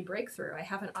mind-body breakthrough. I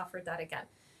haven't offered that again.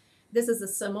 This is a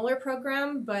similar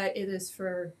program, but it is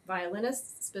for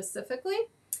violinists specifically,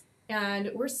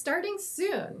 and we're starting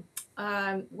soon.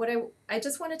 I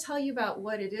just want to tell you about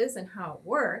what it is and how it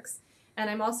works, and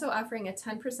I'm also offering a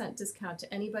 10% discount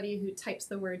to anybody who types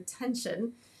the word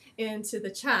tension into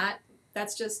the chat.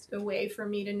 That's just a way for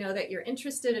me to know that you're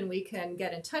interested and we can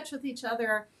get in touch with each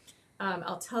other.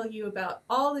 I'll tell you about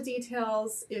all the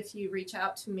details if you reach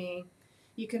out to me.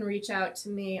 You can reach out to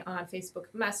me on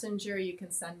Facebook Messenger. You can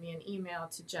send me an email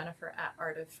to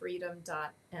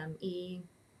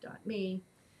jennifer@artoffreedom.me.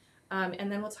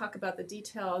 And then we'll talk about the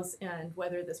details and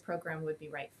whether this program would be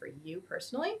right for you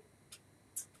personally.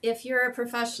 If you're a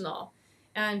professional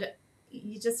and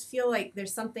you just feel like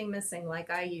there's something missing, like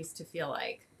I used to feel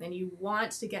like, and you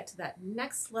want to get to that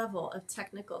next level of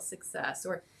technical success,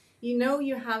 or you know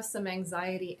you have some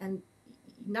anxiety and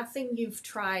nothing you've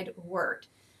tried worked.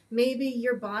 Maybe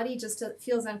your body just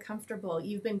feels uncomfortable.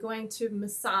 You've been going to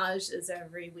massages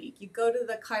every week. You go to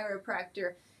the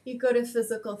chiropractor. You go to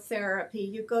physical therapy.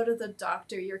 You go to the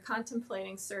doctor. You're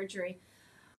contemplating surgery.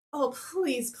 Oh,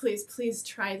 please, please, please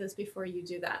try this before you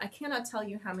do that. I cannot tell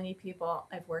you how many people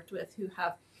I've worked with who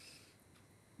have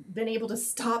been able to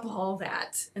stop all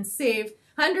that and save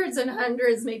hundreds and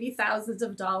hundreds, maybe thousands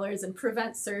of dollars and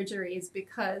prevent surgeries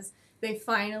because they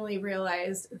finally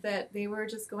realized that they were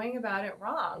just going about it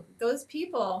wrong. Those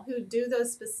people who do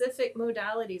those specific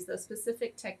modalities, those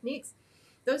specific techniques,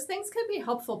 those things can be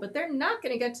helpful, but they're not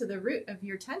going to get to the root of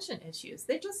your tension issues.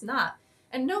 They're just not.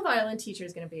 And no violin teacher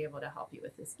is going to be able to help you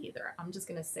with this either. I'm just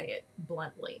going to say it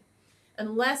bluntly.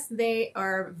 Unless they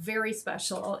are very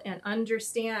special and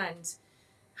understand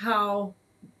how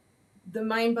the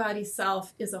mind-body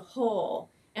self is a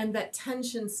whole and that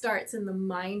tension starts in the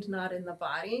mind, not in the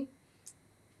body.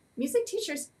 Music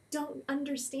teachers don't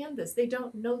understand this. They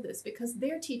don't know this because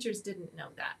their teachers didn't know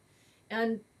that.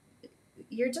 And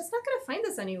you're just not going to find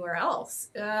this anywhere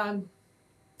else. Again,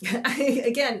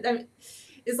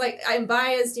 it's like I'm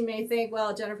biased. You may think,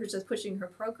 well, Jennifer's just pushing her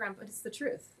program, but it's the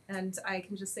truth. And I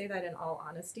can just say that in all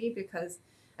honesty because,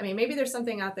 I mean, maybe there's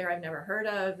something out there I've never heard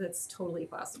of that's totally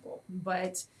possible.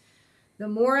 But the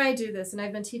more I do this, and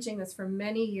I've been teaching this for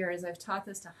many years, I've taught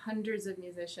this to hundreds of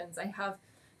musicians. I have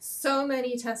so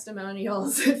many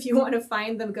testimonials. If you want to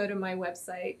find them, go to my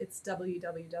website. It's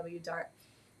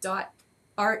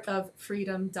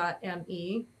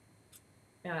www.artoffreedom.me.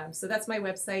 So that's my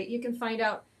website. You can find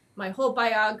out my whole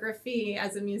biography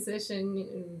as a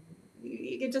musician.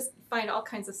 You can just find all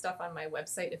kinds of stuff on my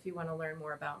website if you want to learn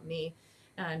more about me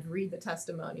and read the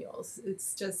testimonials.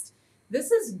 It's just,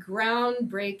 this is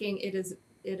groundbreaking. It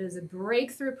is a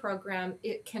breakthrough program.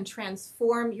 It can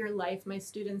transform your life. My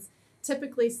students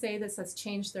typically say this has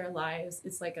changed their lives.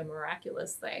 It's like a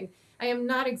miraculous thing. I am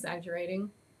not exaggerating.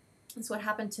 It's what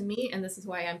happened to me, and this is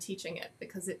why I'm teaching it,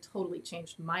 because it totally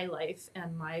changed my life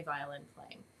and my violin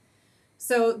playing.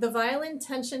 So the Violin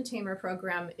Tension Tamer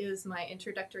program is my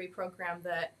introductory program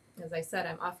that, as I said,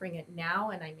 I'm offering it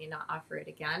now, and I may not offer it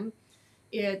again.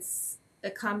 It's a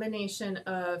combination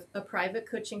of a private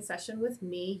coaching session with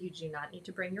me. You do not need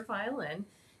to bring your violin.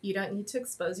 You don't need to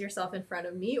expose yourself in front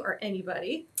of me or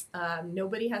anybody.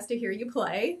 Nobody has to hear you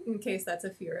play, in case that's a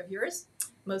fear of yours.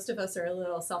 Most of us are a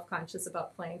little self-conscious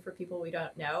about playing for people we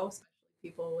don't know, especially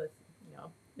people with,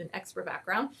 an expert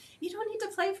background. You don't need to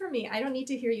play for me. I don't need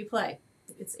to hear you play.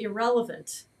 It's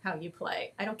irrelevant how you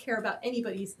play. I don't care about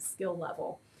anybody's skill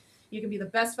level. You can be the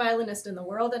best violinist in the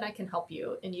world and I can help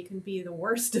you. And you can be the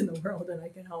worst in the world and I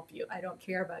can help you. I don't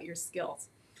care about your skills.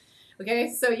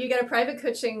 Okay, so you get a private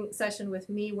coaching session with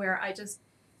me where I just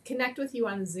connect with you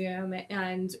on Zoom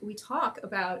and we talk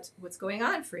about what's going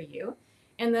on for you.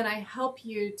 And then I help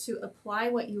you to apply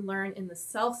what you learn in the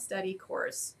self-study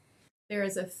course. There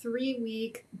is a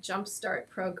 3-week jumpstart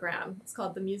program. It's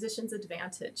called the Musician's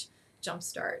Advantage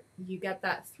Jumpstart. You get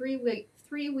that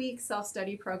 3-week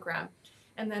self-study program.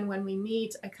 And then when we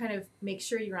meet, I kind of make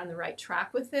sure you're on the right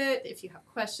track with it. If you have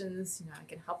questions, I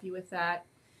can help you with that.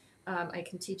 I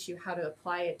can teach you how to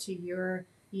apply it to your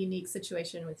unique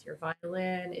situation with your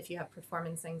violin. If you have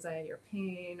performance anxiety or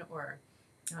pain or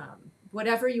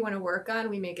whatever you want to work on,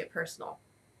 we make it personal.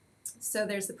 So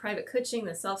there's the private coaching,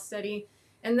 the self-study.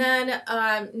 And then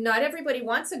not everybody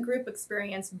wants a group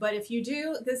experience, but if you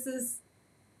do, this is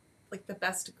like the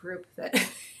best group that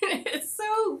it's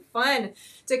so fun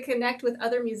to connect with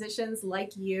other musicians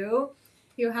like you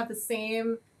who have the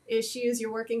same issues.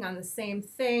 You're working on the same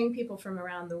thing, people from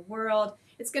around the world.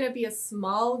 It's going to be a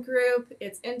small group.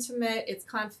 It's intimate. It's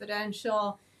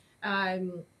confidential.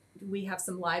 We have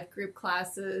some live group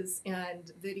classes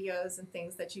and videos and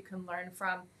things that you can learn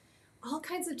from. All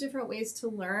kinds of different ways to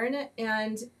learn.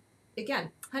 And again,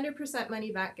 100%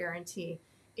 money back guarantee.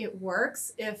 It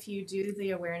works if you do the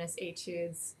awareness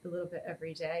etudes a little bit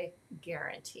every day,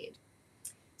 guaranteed.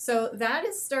 So that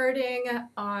is starting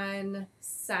on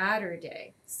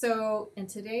Saturday. And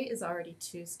today is already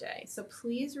Tuesday. So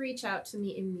please reach out to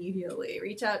me immediately.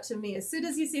 Reach out to me as soon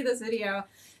as you see this video.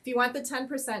 If you want the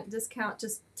 10% discount,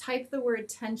 just type the word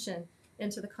tension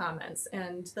into the comments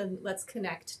and then let's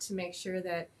connect to make sure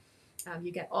that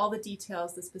You get all the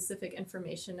details, the specific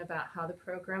information about how the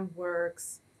program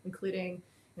works, including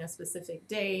specific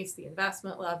dates, the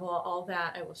investment level, all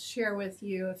that I will share with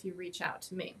you if you reach out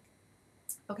to me.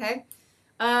 Okay.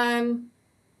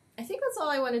 I think that's all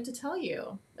I wanted to tell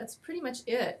you. That's pretty much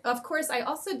it. Of course, I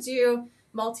also do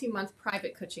multi-month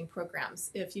private coaching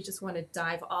programs. If you just want to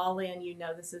dive all in,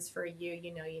 this is for you,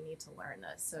 you need to learn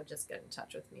this. So just get in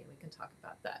touch with me and we can talk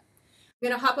about that. I'm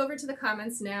going to hop over to the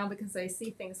comments now because I see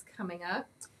things coming up.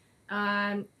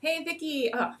 Hey,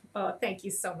 Vicki. Oh, thank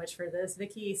you so much for this.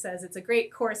 Vicki says it's a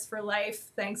great course for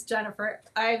life. Thanks, Jennifer.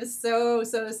 I'm so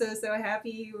happy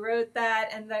you wrote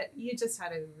that and that you just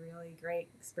had a really great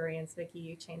experience, Vicki.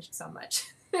 You changed so much.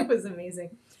 It was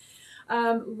amazing.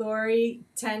 Lori,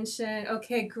 tension.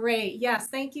 Okay, great. Yes,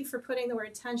 thank you for putting the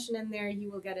word tension in there.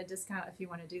 You will get a discount if you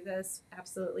want to do this.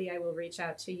 Absolutely, I will reach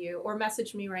out to you or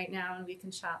message me right now and we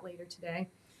can chat later today.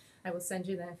 I will send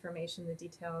you the information, the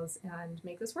details, and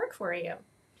make this work for you.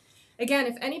 Again,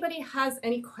 if anybody has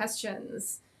any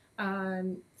questions,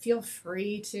 feel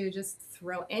free to just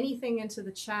throw anything into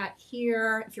the chat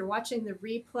here. If you're watching the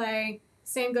replay,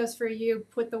 same goes for you.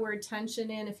 Put the word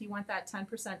tension in if you want that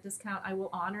 10% discount. I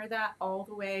will honor that all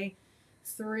the way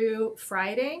through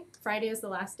Friday. Friday is the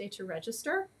last day to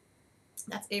register.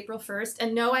 That's April 1st.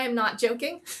 And no, I am not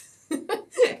joking.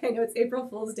 I know it's April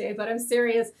Fool's Day, but I'm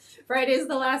serious. Friday is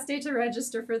the last day to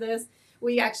register for this.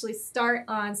 We actually start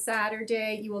on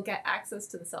Saturday. You will get access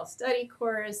to the self-study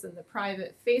course and the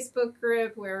private Facebook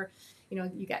group where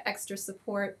you get extra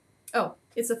support. Oh,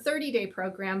 it's a 30-day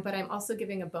program, but I'm also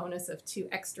giving a bonus of 2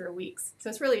 extra weeks. So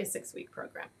it's really a 6-week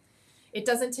program. It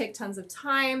doesn't take tons of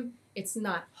time. It's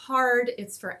not hard.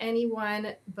 It's for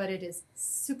anyone, but it is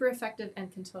super effective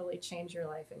and can totally change your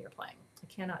life and your playing. I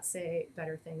cannot say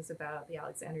better things about the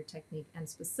Alexander technique and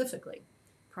specifically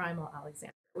Primal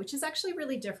Alexander, which is actually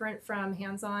really different from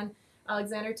hands-on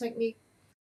Alexander technique.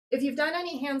 If you've done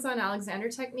any hands-on Alexander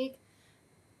technique,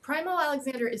 Primal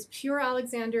Alexander is pure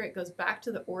Alexander. It goes back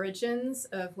to the origins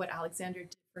of what Alexander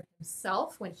did for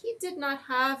himself when he did not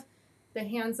have the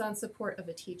hands-on support of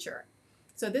a teacher.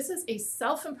 So this is a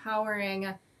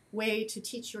self-empowering way to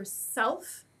teach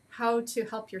yourself how to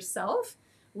help yourself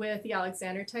with the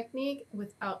Alexander technique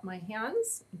without my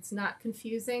hands. It's not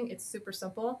confusing. It's super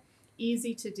simple,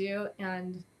 easy to do,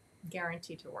 and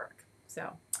guaranteed to work.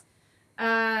 So,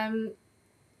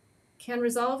 can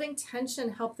resolving tension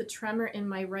help the tremor in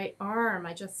my right arm?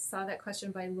 I just saw that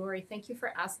question by Lori. Thank you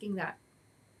for asking that.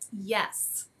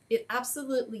 Yes, it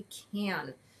absolutely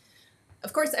can.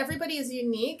 Of course, everybody is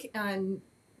unique and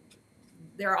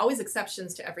there are always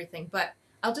exceptions to everything, but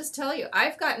I'll just tell you,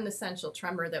 I've got an essential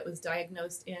tremor that was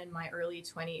diagnosed in my early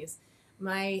 20s.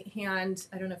 My hand,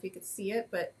 I don't know if you could see it,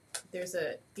 but there's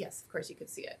yes, of course you could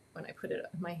see it when I put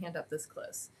my hand up this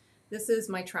close. This is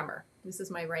my tremor. This is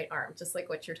my right arm, just like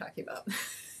what you're talking about.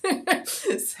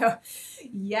 So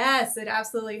yes, it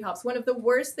absolutely helps. One of the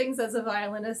worst things as a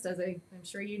violinist, as I'm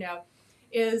sure you know,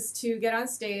 is to get on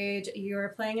stage, you're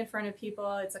playing in front of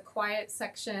people, it's a quiet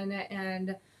section,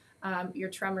 and your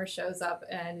tremor shows up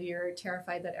and you're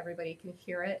terrified that everybody can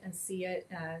hear it and see it,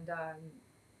 and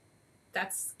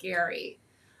that's scary.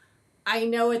 I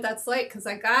know what that's like because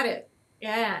I got it,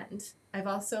 and I've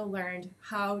also learned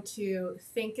how to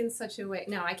think in such a way.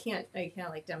 Now I can't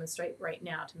like demonstrate right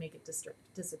now to make it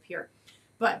disappear,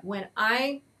 but when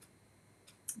I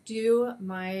do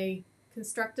my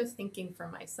constructive thinking for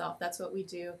myself, that's what we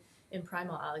do in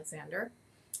Primal Alexander.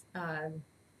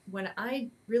 When I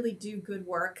really do good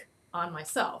work on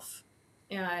myself,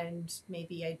 and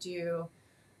maybe I do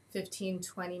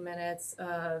 15-20 minutes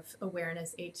of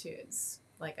awareness etudes,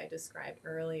 like I described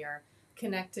earlier,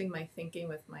 connecting my thinking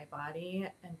with my body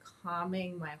and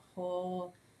calming my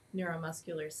whole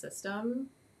neuromuscular system.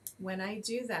 When I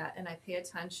do that and I pay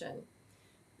attention,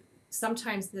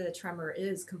 sometimes the tremor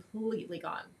is completely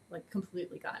gone, like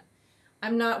completely gone.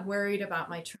 I'm not worried about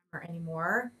my tremor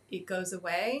anymore. It goes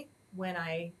away when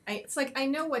it's like I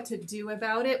know what to do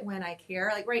about it when I care.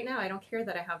 Like right now, I don't care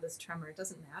that I have this tremor. It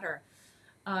doesn't matter.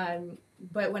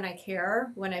 But when I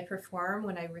care, when I perform,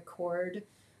 when I record,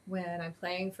 when I'm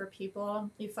playing for people,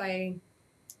 if I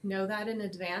know that in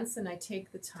advance and I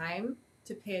take the time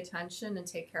to pay attention and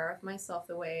take care of myself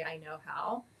the way I know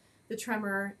how, the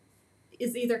tremor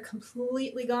is either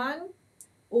completely gone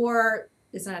or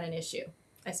it's not an issue.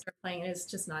 I start playing and it's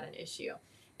just not an issue.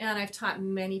 And I've taught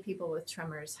many people with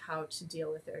tremors how to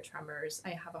deal with their tremors. I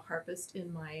have a harpist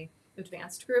in my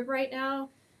advanced group right now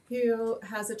who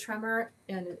has a tremor,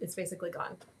 and it's basically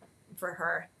gone for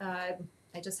her.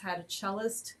 I just had a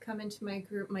cellist come into my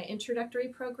group, my introductory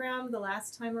program the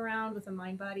last time around with a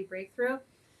mind-body breakthrough.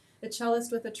 a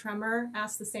cellist with a tremor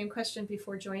asked the same question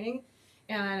before joining,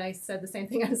 and I said the same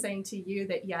thing I'm saying to you,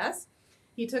 that yes,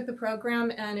 he took the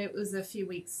program, and it was a few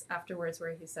weeks afterwards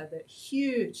where he said that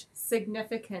huge,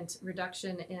 significant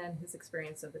reduction in his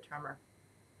experience of the tremor.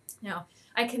 Now,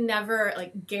 I can never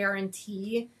like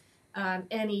guarantee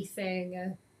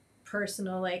anything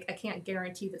personal. Like I can't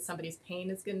guarantee that somebody's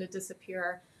pain is going to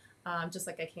disappear, just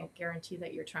like I can't guarantee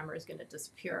that your tremor is going to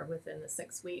disappear within the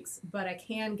 6 weeks. But I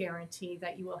can guarantee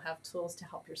that you will have tools to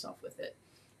help yourself with it,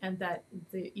 and that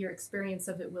your experience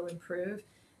of it will improve.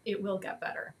 It will get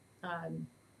better.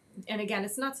 And again,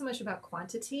 it's not so much about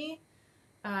quantity.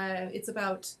 It's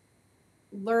about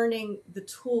learning the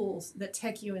tools that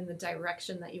take you in the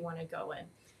direction that you want to go in,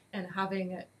 and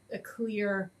having a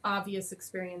clear, obvious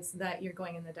experience that you're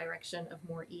going in the direction of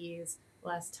more ease,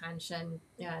 less tension,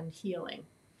 and healing.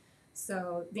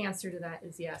 So the answer to that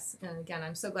is yes. And again,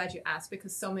 I'm so glad you asked,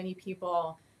 because so many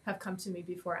people have come to me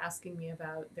before asking me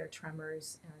about their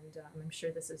tremors, and I'm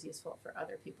sure this is useful for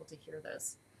other people to hear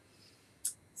this.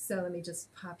 So let me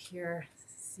just pop here.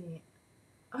 Let's see.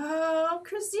 Oh,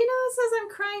 Christina says, I'm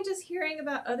crying just hearing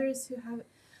about others who have it.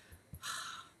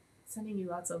 Sending you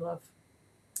lots of love.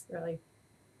 Really.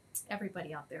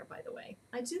 Everybody out there, by the way.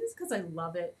 I do this because I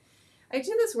love it. I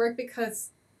do this work because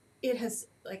it has,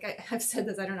 like I've said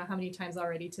this, I don't know how many times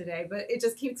already today, but it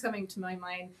just keeps coming to my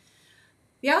mind.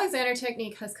 The Alexander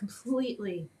technique has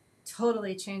completely,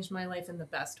 totally changed my life in the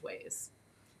best ways.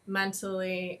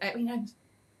 Mentally, I mean,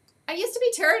 I used to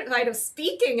be terrified of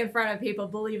speaking in front of people,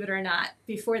 believe it or not,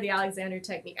 before the Alexander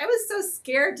technique. I was so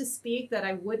scared to speak that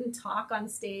I wouldn't talk on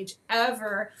stage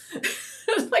ever.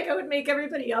 Like I would make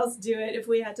everybody else do it. If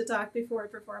we had to talk before a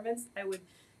performance, I would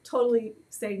totally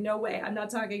say, no way, I'm not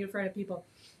talking in front of people.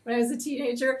 When I was a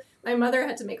teenager, my mother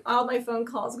had to make all my phone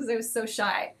calls because I was so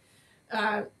shy.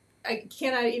 I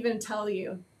cannot even tell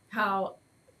you how,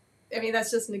 I mean,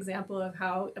 that's just an example of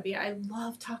how, I mean, I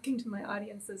love talking to my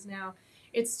audiences now.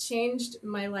 It's changed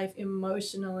my life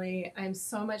emotionally. I'm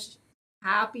so much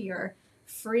happier,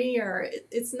 freer.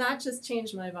 It's not just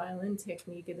changed my violin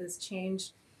technique. It has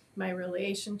changed my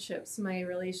relationships, my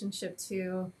relationship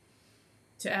to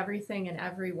everything and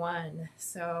everyone.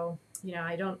 So, you know,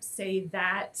 I don't say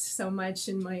that so much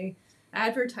in my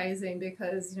advertising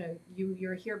because, you know,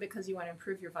 you're here because you want to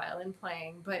improve your violin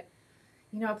playing. But,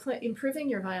 you know, improving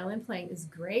your violin playing is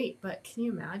great. But can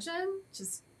you imagine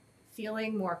just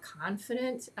feeling more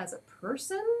confident as a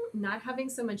person, not having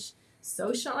so much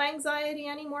social anxiety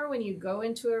anymore when you go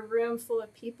into a room full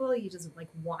of people? You just like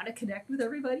want to connect with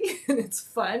everybody and it's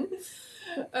fun.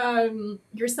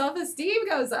 Your self-esteem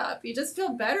goes up. You just feel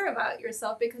better about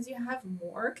yourself because you have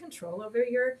more control over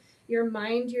your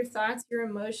mind, your thoughts, your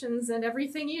emotions, and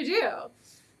everything you do.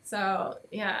 So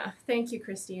yeah, thank you,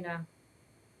 Christina.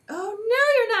 Oh, no,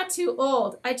 you're not too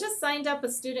old. I just signed up a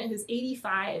student who's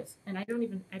 85, and I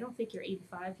don't think you're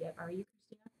 85 yet. Are you,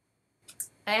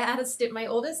 Christina? I had a student, my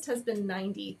oldest has been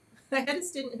 90. I had a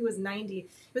student who was 90. He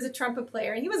was a trumpet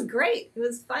player, and he was great. It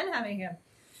was fun having him.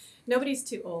 Nobody's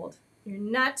too old. You're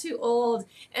not too old.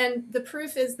 And the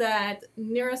proof is that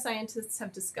neuroscientists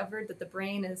have discovered that the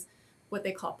brain is what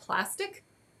they call plastic.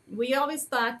 We always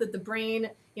thought that the brain,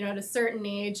 you know, at a certain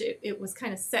age, it was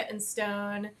kind of set in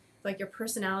stone. Like your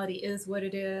personality is what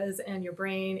it is and your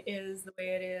brain is the way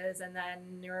it is, and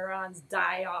then neurons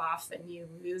die off and you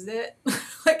lose it.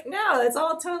 Like, no, that's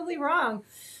all totally wrong.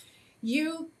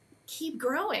 You keep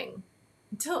growing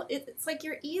until it's like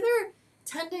you're either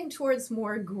tending towards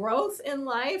more growth in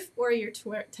life or you're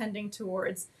tending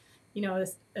towards, you know,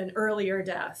 an earlier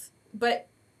death. But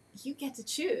you get to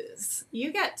choose.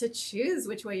 You get to choose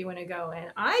which way you want to go.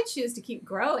 And I choose to keep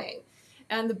growing.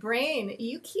 And the brain,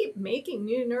 you keep making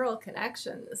new neural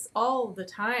connections all the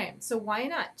time. So why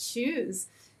not choose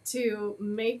to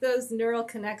make those neural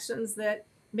connections that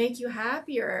make you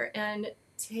happier and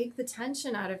take the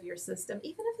tension out of your system?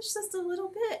 Even if it's just a little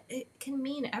bit, it can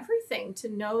mean everything to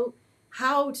know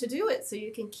how to do it so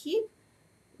you can keep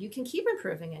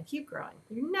improving and keep growing.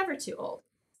 You're never too old.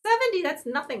 70, that's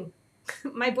nothing.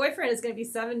 My boyfriend is going to be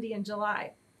 70 in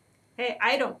July. Hey,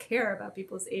 I don't care about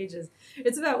people's ages.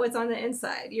 It's about what's on the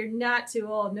inside. You're not too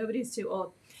old. Nobody's too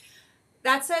old.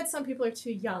 That said, some people are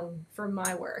too young for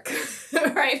my work,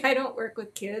 right? I don't work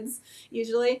with kids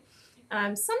usually.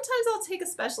 Sometimes I'll take a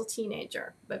special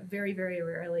teenager, but very, very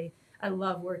rarely. I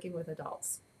love working with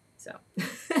adults. So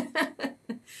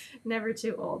never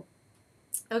too old.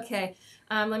 Okay,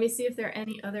 let me see if there are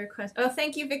any other questions. Oh,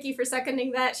 thank you, Vicki, for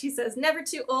seconding that. She says, never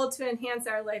too old to enhance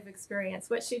our life experience.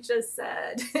 What she just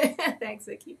said. Thanks,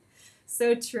 Vicki.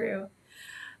 So true.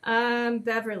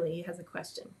 Beverly has a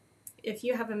question. if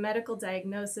you have a medical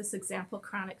diagnosis, example,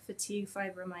 chronic fatigue,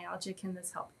 fibromyalgia, can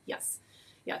this help? Yes.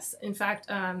 Yes. In fact,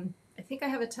 I think I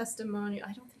have a testimonial.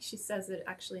 I don't think she says it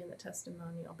actually in the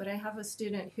testimonial, but I have a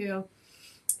student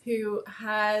who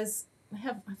has,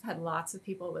 I've had lots of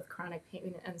people with chronic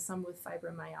pain and some with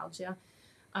fibromyalgia.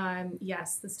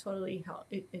 Yes, this totally help.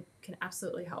 It can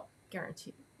absolutely help.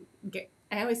 Guaranteed.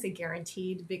 I always say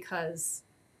guaranteed because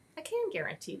I can't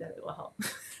guarantee that it will help.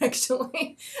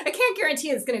 Actually, I can't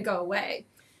guarantee it's going to go away.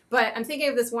 But I'm thinking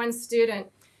of this one student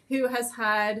who has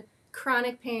had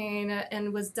chronic pain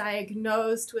and was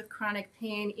diagnosed with chronic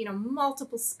pain, you know,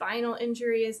 multiple spinal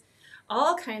injuries,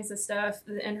 all kinds of stuff.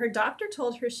 And her doctor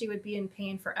told her she would be in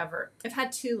pain forever. I've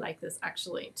had two like this,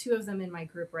 actually, two of them in my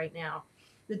group right now.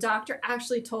 The doctor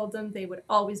actually told them they would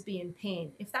always be in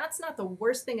pain. If that's not the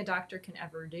worst thing a doctor can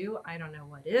ever do, I don't know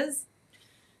what is.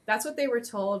 That's what they were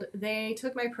told. They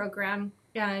took my program,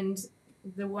 and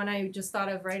the one I just thought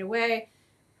of right away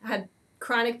had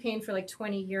chronic pain for like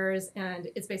 20 years, and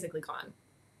it's basically gone.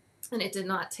 And it did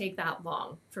not take that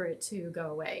long for it to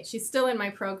go away. She's still in my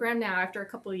program now after a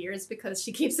couple of years because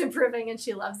she keeps improving and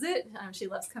she loves it. She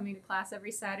loves coming to class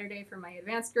every Saturday for my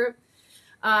advanced group.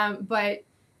 But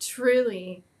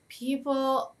truly,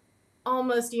 people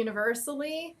almost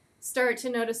universally start to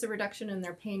notice a reduction in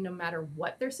their pain no matter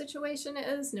what their situation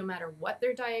is, no matter what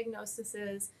their diagnosis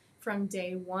is. From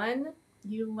day one,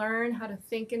 you learn how to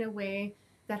think in a way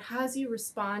that has you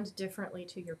respond differently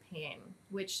to your pain,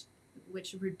 which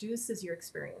reduces your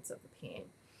experience of the pain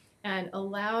and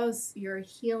allows your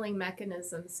healing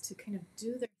mechanisms to kind of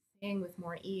do their thing with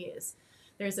more ease.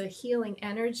 There's a healing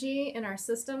energy in our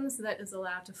systems that is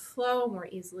allowed to flow more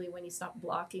easily when you stop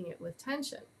blocking it with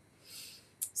tension.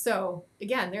 So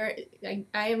again,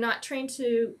 I am not trained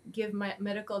to give my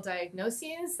medical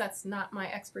diagnoses. That's not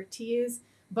my expertise,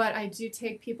 but I do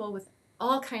take people with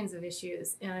all kinds of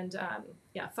issues. And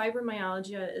yeah,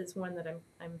 fibromyalgia is one that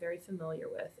I'm very familiar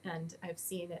with, and I've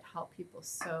seen it help people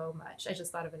so much. I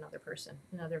just thought of another person,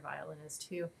 another violinist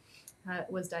who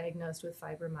was diagnosed with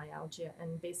fibromyalgia,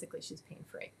 and basically she's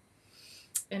pain-free.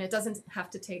 And it doesn't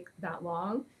have to take that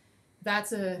long.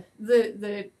 That's the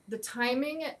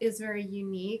timing is very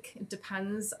unique. It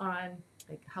depends on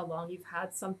like how long you've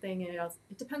had something, and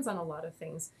it depends on a lot of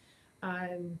things.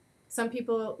 Some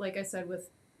people, like I said, with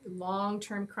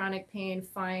long-term chronic pain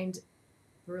find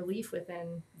relief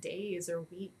within days or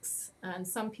weeks. And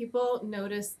some people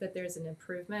notice that there's an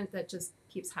improvement that just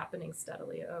keeps happening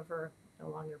steadily over a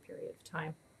longer period of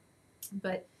time.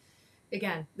 But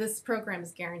again, this program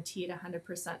is guaranteed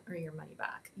 100% or your money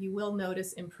back. You will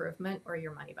notice improvement or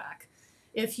your money back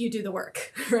if you do the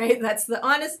work, right? That's the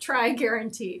honest try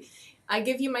guarantee. I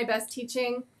give you my best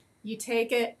teaching. You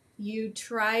take it, you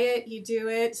try it, you do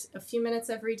it a few minutes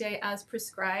every day as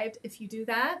prescribed. If you do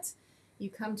that, you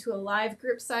come to a live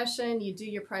group session, you do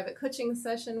your private coaching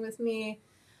session with me.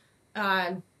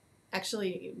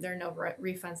 Actually, there are no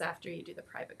refunds after you do the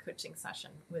private coaching session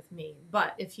with me.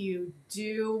 But if you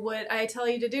do what I tell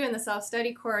you to do in the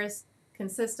self-study course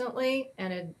consistently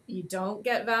and you don't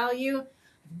get value,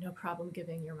 I have no problem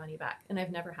giving your money back. And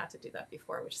I've never had to do that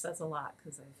before, which says a lot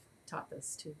because I've taught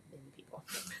this to many people.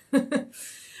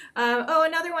 Oh,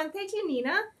 another one. Thank you,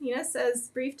 Nina. Nina says,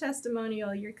 brief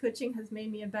testimonial. Your coaching has made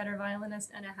me a better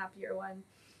violinist and a happier one.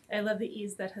 I love the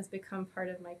ease that has become part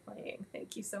of my playing.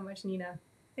 Thank you so much, Nina.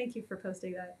 Thank you for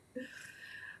posting that.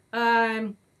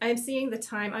 I'm seeing the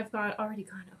time. I've already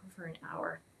gone over an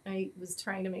hour. I was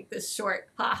trying to make this short.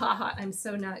 Ha ha ha. I'm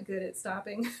so not good at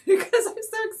stopping because I'm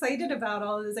so excited about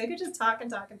all of this. I could just talk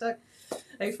and talk and talk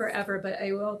like forever, but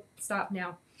I will stop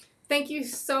now. Thank you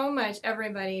so much,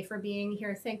 everybody, for being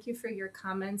here. Thank you for your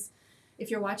comments.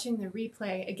 If you're watching the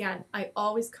replay, again, I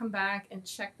always come back and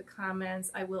check the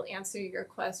comments. I will answer your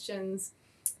questions.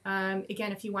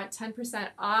 Again, if you want 10%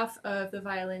 off of the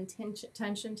Violin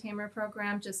Tension Tamer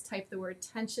program, just type the word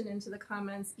tension into the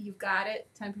comments. You've got it.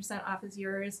 10% off is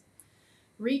yours.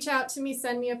 Reach out to me.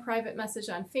 Send me a private message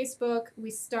on Facebook.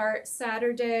 We start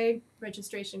Saturday.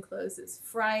 Registration closes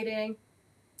Friday.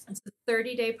 It's a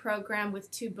 30-day program with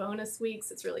 2 bonus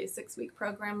weeks. It's really a 6-week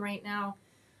program right now.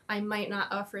 I might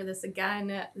not offer this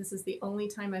again. This is the only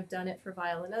time I've done it for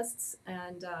violinists,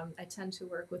 and I tend to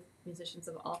work with musicians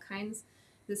of all kinds.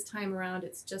 This time around,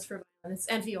 it's just for violinists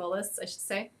and violists, I should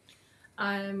say.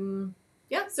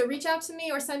 Yeah, so reach out to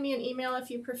me or send me an email if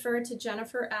you prefer to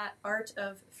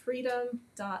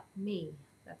jennifer@artoffreedom.me.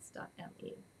 That's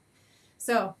 .me.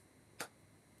 So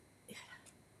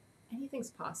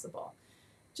anything's possible.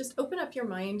 Just open up your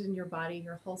mind and your body,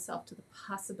 your whole self, to the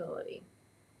possibility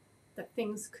that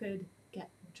things could get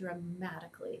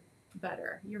dramatically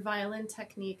better. Your violin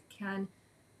technique can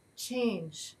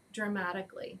change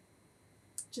dramatically.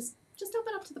 Just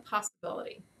open up to the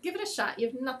possibility. Give it a shot. You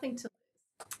have nothing to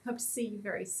lose. Hope to see you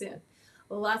very soon.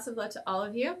 Lots of love to all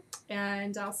of you,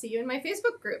 and I'll see you in my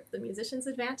Facebook group, The Musician's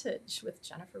Advantage with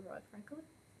Jennifer Roig-Francoli.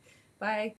 Bye.